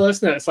Cantwell,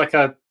 isn't it? It's like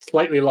a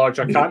slightly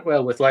larger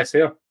Cantwell with less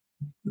hair.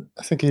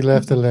 I think he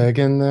left a leg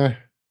in there.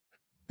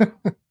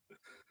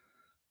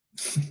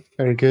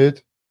 Very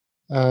good.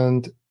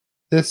 And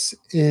this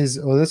is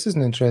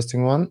an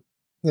interesting one.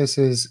 This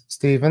is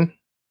Stephen.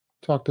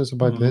 Talk to us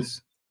about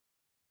this.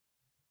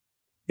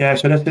 Yeah,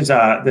 so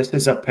this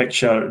is a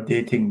picture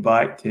dating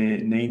back to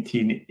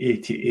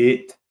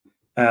 1988,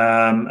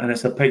 and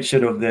it's a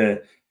picture of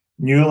the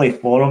newly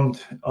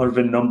formed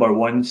Irvine Number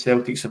 1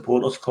 Celtic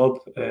Supporters Club,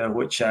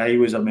 which I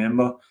was a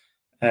member.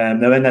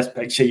 Now in this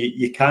picture,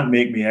 you can't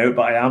make me out,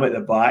 but I am at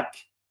the back.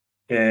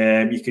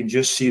 You can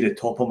just see the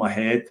top of my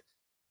head.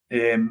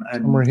 And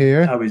we're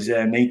here. I was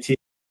 19.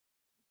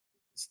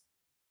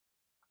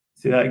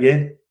 Say that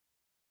again.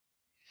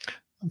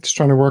 I'm just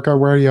trying to work out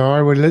where you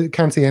are. We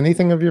can't see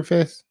anything of your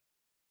face.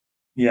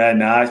 Yeah,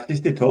 it's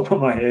just the top of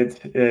my head.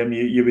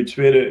 You would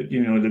swear it,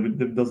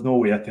 there's no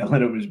way of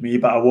telling it was me,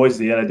 but I was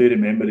there. I do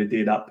remember the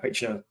day that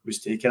picture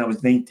was taken. I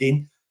was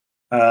 19,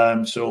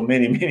 so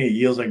many, many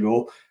years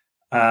ago.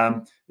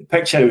 The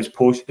picture was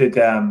posted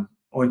on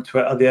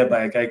Twitter there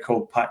by a guy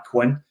called Pat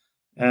Quinn,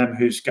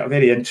 who's got a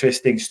very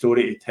interesting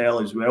story to tell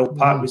as well.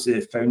 Pat was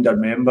the founder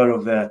member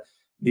of the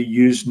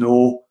Use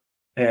No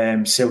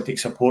Celtic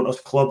Supporters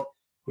Club,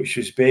 which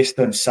was based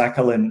on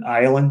Sakhalin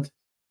Island,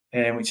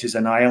 which is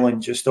an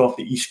island just off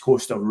the east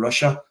coast of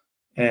Russia,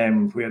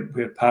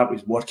 where Pat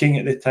was working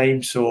at the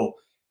time. So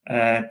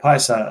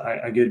Pat's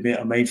a good mate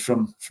of mine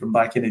from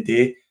back in the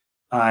day,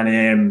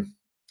 and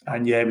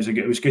yeah,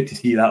 it was good to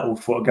see that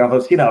old photograph.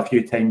 I've seen it a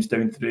few times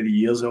down through the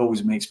years. It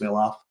always makes me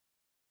laugh.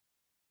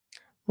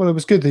 Well, it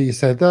was good that you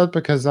said that,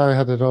 because I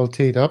had it all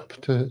teed up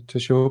to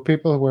show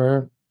people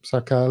where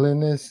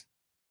Sakhalin is.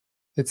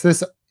 It's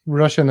this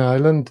Russian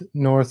island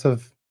north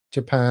of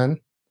Japan.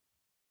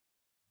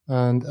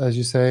 And as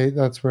you say,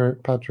 that's where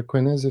Patrick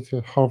Quinn is, if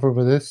you hover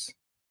over this.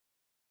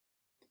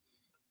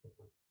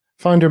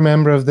 Founder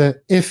member of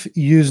the If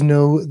Yous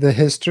Know the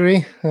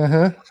History.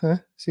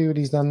 See what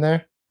he's done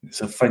there?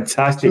 It's a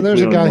fantastic so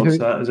there's a guy who,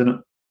 that, isn't it?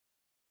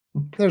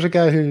 There's a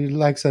guy who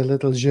likes a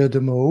little jeu de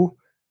mots,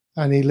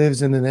 and he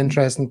lives in an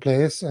interesting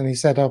place, and he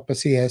set up a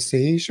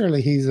CSC.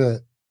 Surely he's a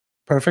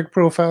perfect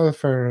profile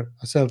for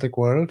a Celtic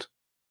world.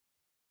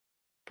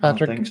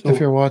 Patrick, I think so. if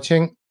you're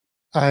watching,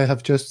 I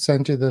have just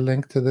sent you the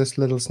link to this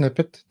little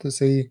snippet to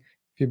see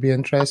if you'd be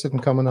interested in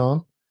coming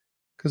on,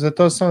 because it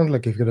does sound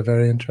like you've got a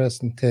very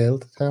interesting tale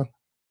to tell.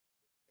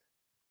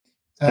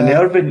 And the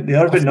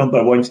Irvine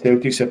number one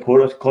Celtic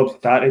supporters club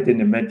started in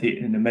the mid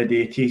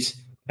 80s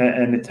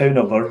in the town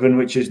of Irvine,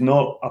 which is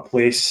not a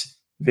place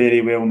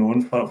very well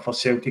known for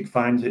Celtic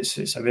fans.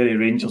 It's a very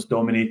Rangers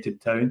dominated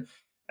town,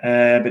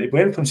 but it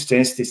went from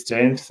strength to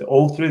strength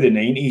all through the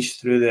 90s,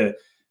 through the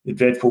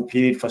dreadful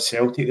period for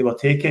Celtic. They were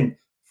taking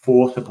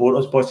 4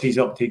 supporters buses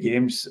up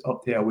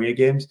to away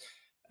games,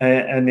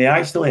 and they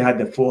actually had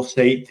the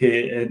foresight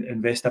to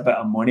invest a bit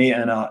of money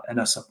in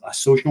a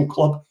social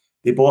club.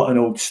 They bought an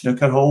old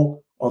snooker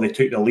hall, or they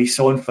took the lease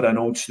on for an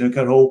old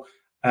snooker hall,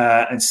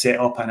 and set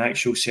up an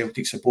actual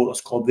Celtic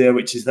supporters club there,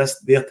 which is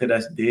there to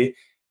this day.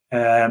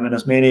 And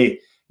there's many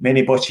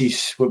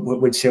buses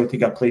when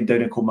Celtic are playing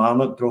down in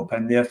Kilmarnock drop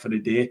in there for the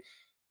day.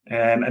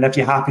 And if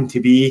you happen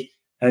to be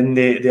in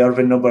the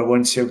Irvine number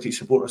one Celtic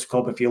supporters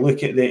club, if you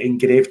look at the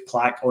engraved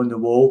plaque on the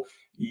wall,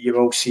 you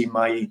will see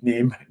my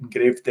name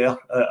engraved there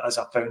as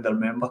a founder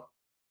member.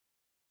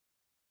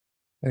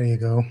 There you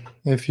go.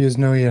 If you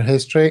know your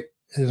history,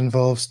 it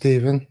involves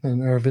Stephen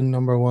in Irvine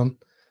number one.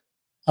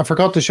 I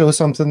forgot to show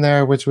something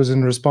there, which was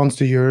in response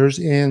to yours,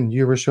 Ian.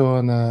 You were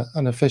showing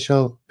an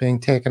official being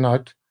taken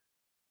out.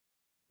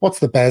 What's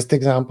the best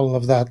example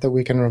of that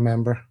we can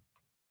remember?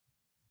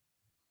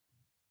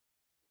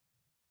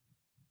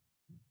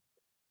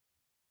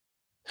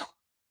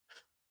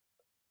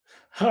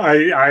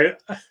 I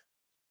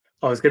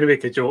was going to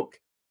make a joke,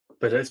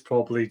 but it's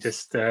probably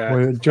just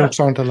Well, jokes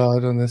aren't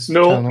allowed on this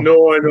no, channel.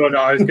 No.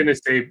 I was going to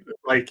say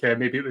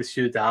maybe it was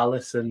Hugh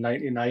Dallas in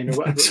 '99 or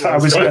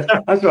whatever.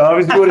 That's what I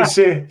was going to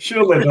say.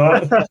 Surely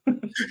not.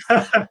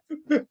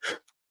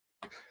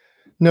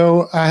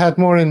 No, I had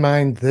more in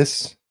mind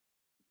this.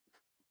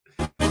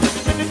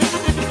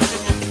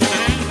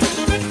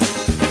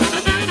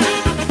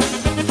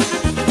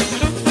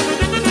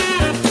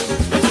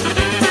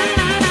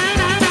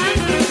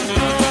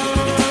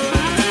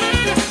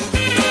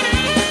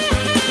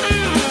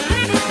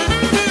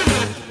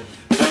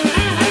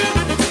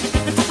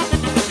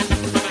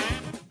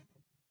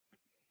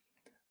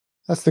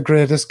 That's the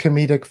greatest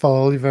comedic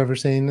fall you've ever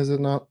seen, is it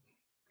not?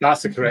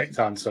 That's the correct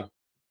answer.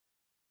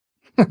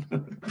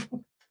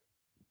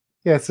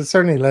 Yes, it's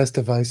certainly less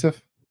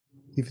divisive,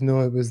 even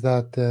though it was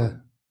that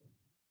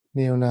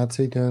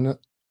neo-Nazi doing it.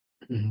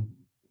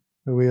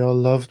 Mm-hmm. We all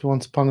loved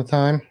once upon a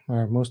time,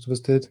 or most of us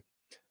did.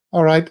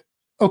 All right.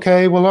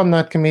 Okay, well, on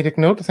that comedic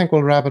note, I think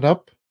we'll wrap it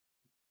up.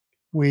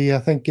 We, I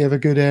think, gave a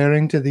good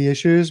airing to the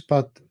issues,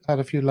 but had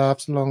a few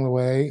laughs along the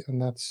way,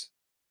 and that's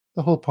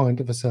the whole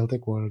point of a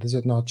Celtic world, is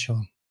it not,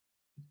 Sean?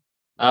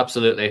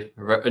 Absolutely.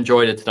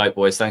 Enjoyed it tonight,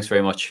 boys. Thanks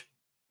very much.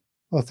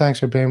 Well, thanks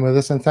for being with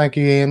us, and thank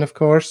you, Ian, of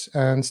course,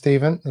 and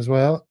Stephen as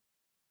well.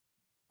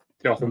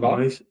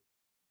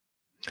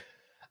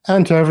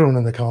 And to everyone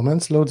in the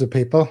comments, loads of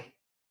people.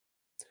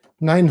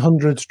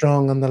 900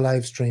 strong on the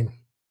live stream.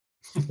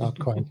 Not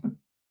quite.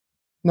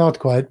 Not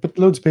quite, but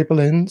loads of people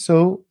in.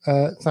 So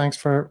thanks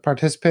for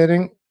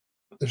participating.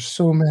 There's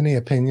so many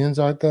opinions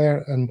out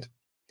there, and,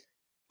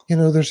 you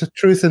know, there's a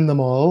truth in them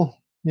all.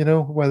 You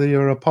know, whether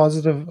you're a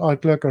positive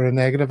outlook or a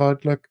negative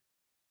outlook,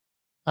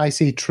 I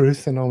see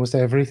truth in almost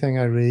everything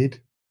I read.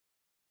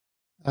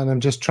 And I'm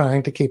just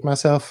trying to keep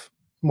myself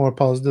more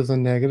positive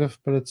than negative,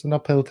 but it's an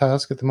uphill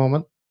task at the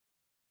moment.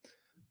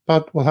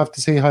 But we'll have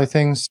to see how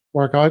things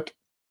work out.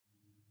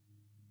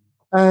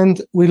 And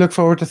we look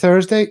forward to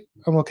Thursday,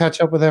 and we'll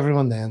catch up with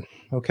everyone then.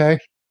 Okay?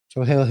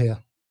 So hail, hail.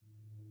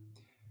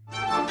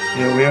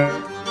 Here we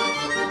are.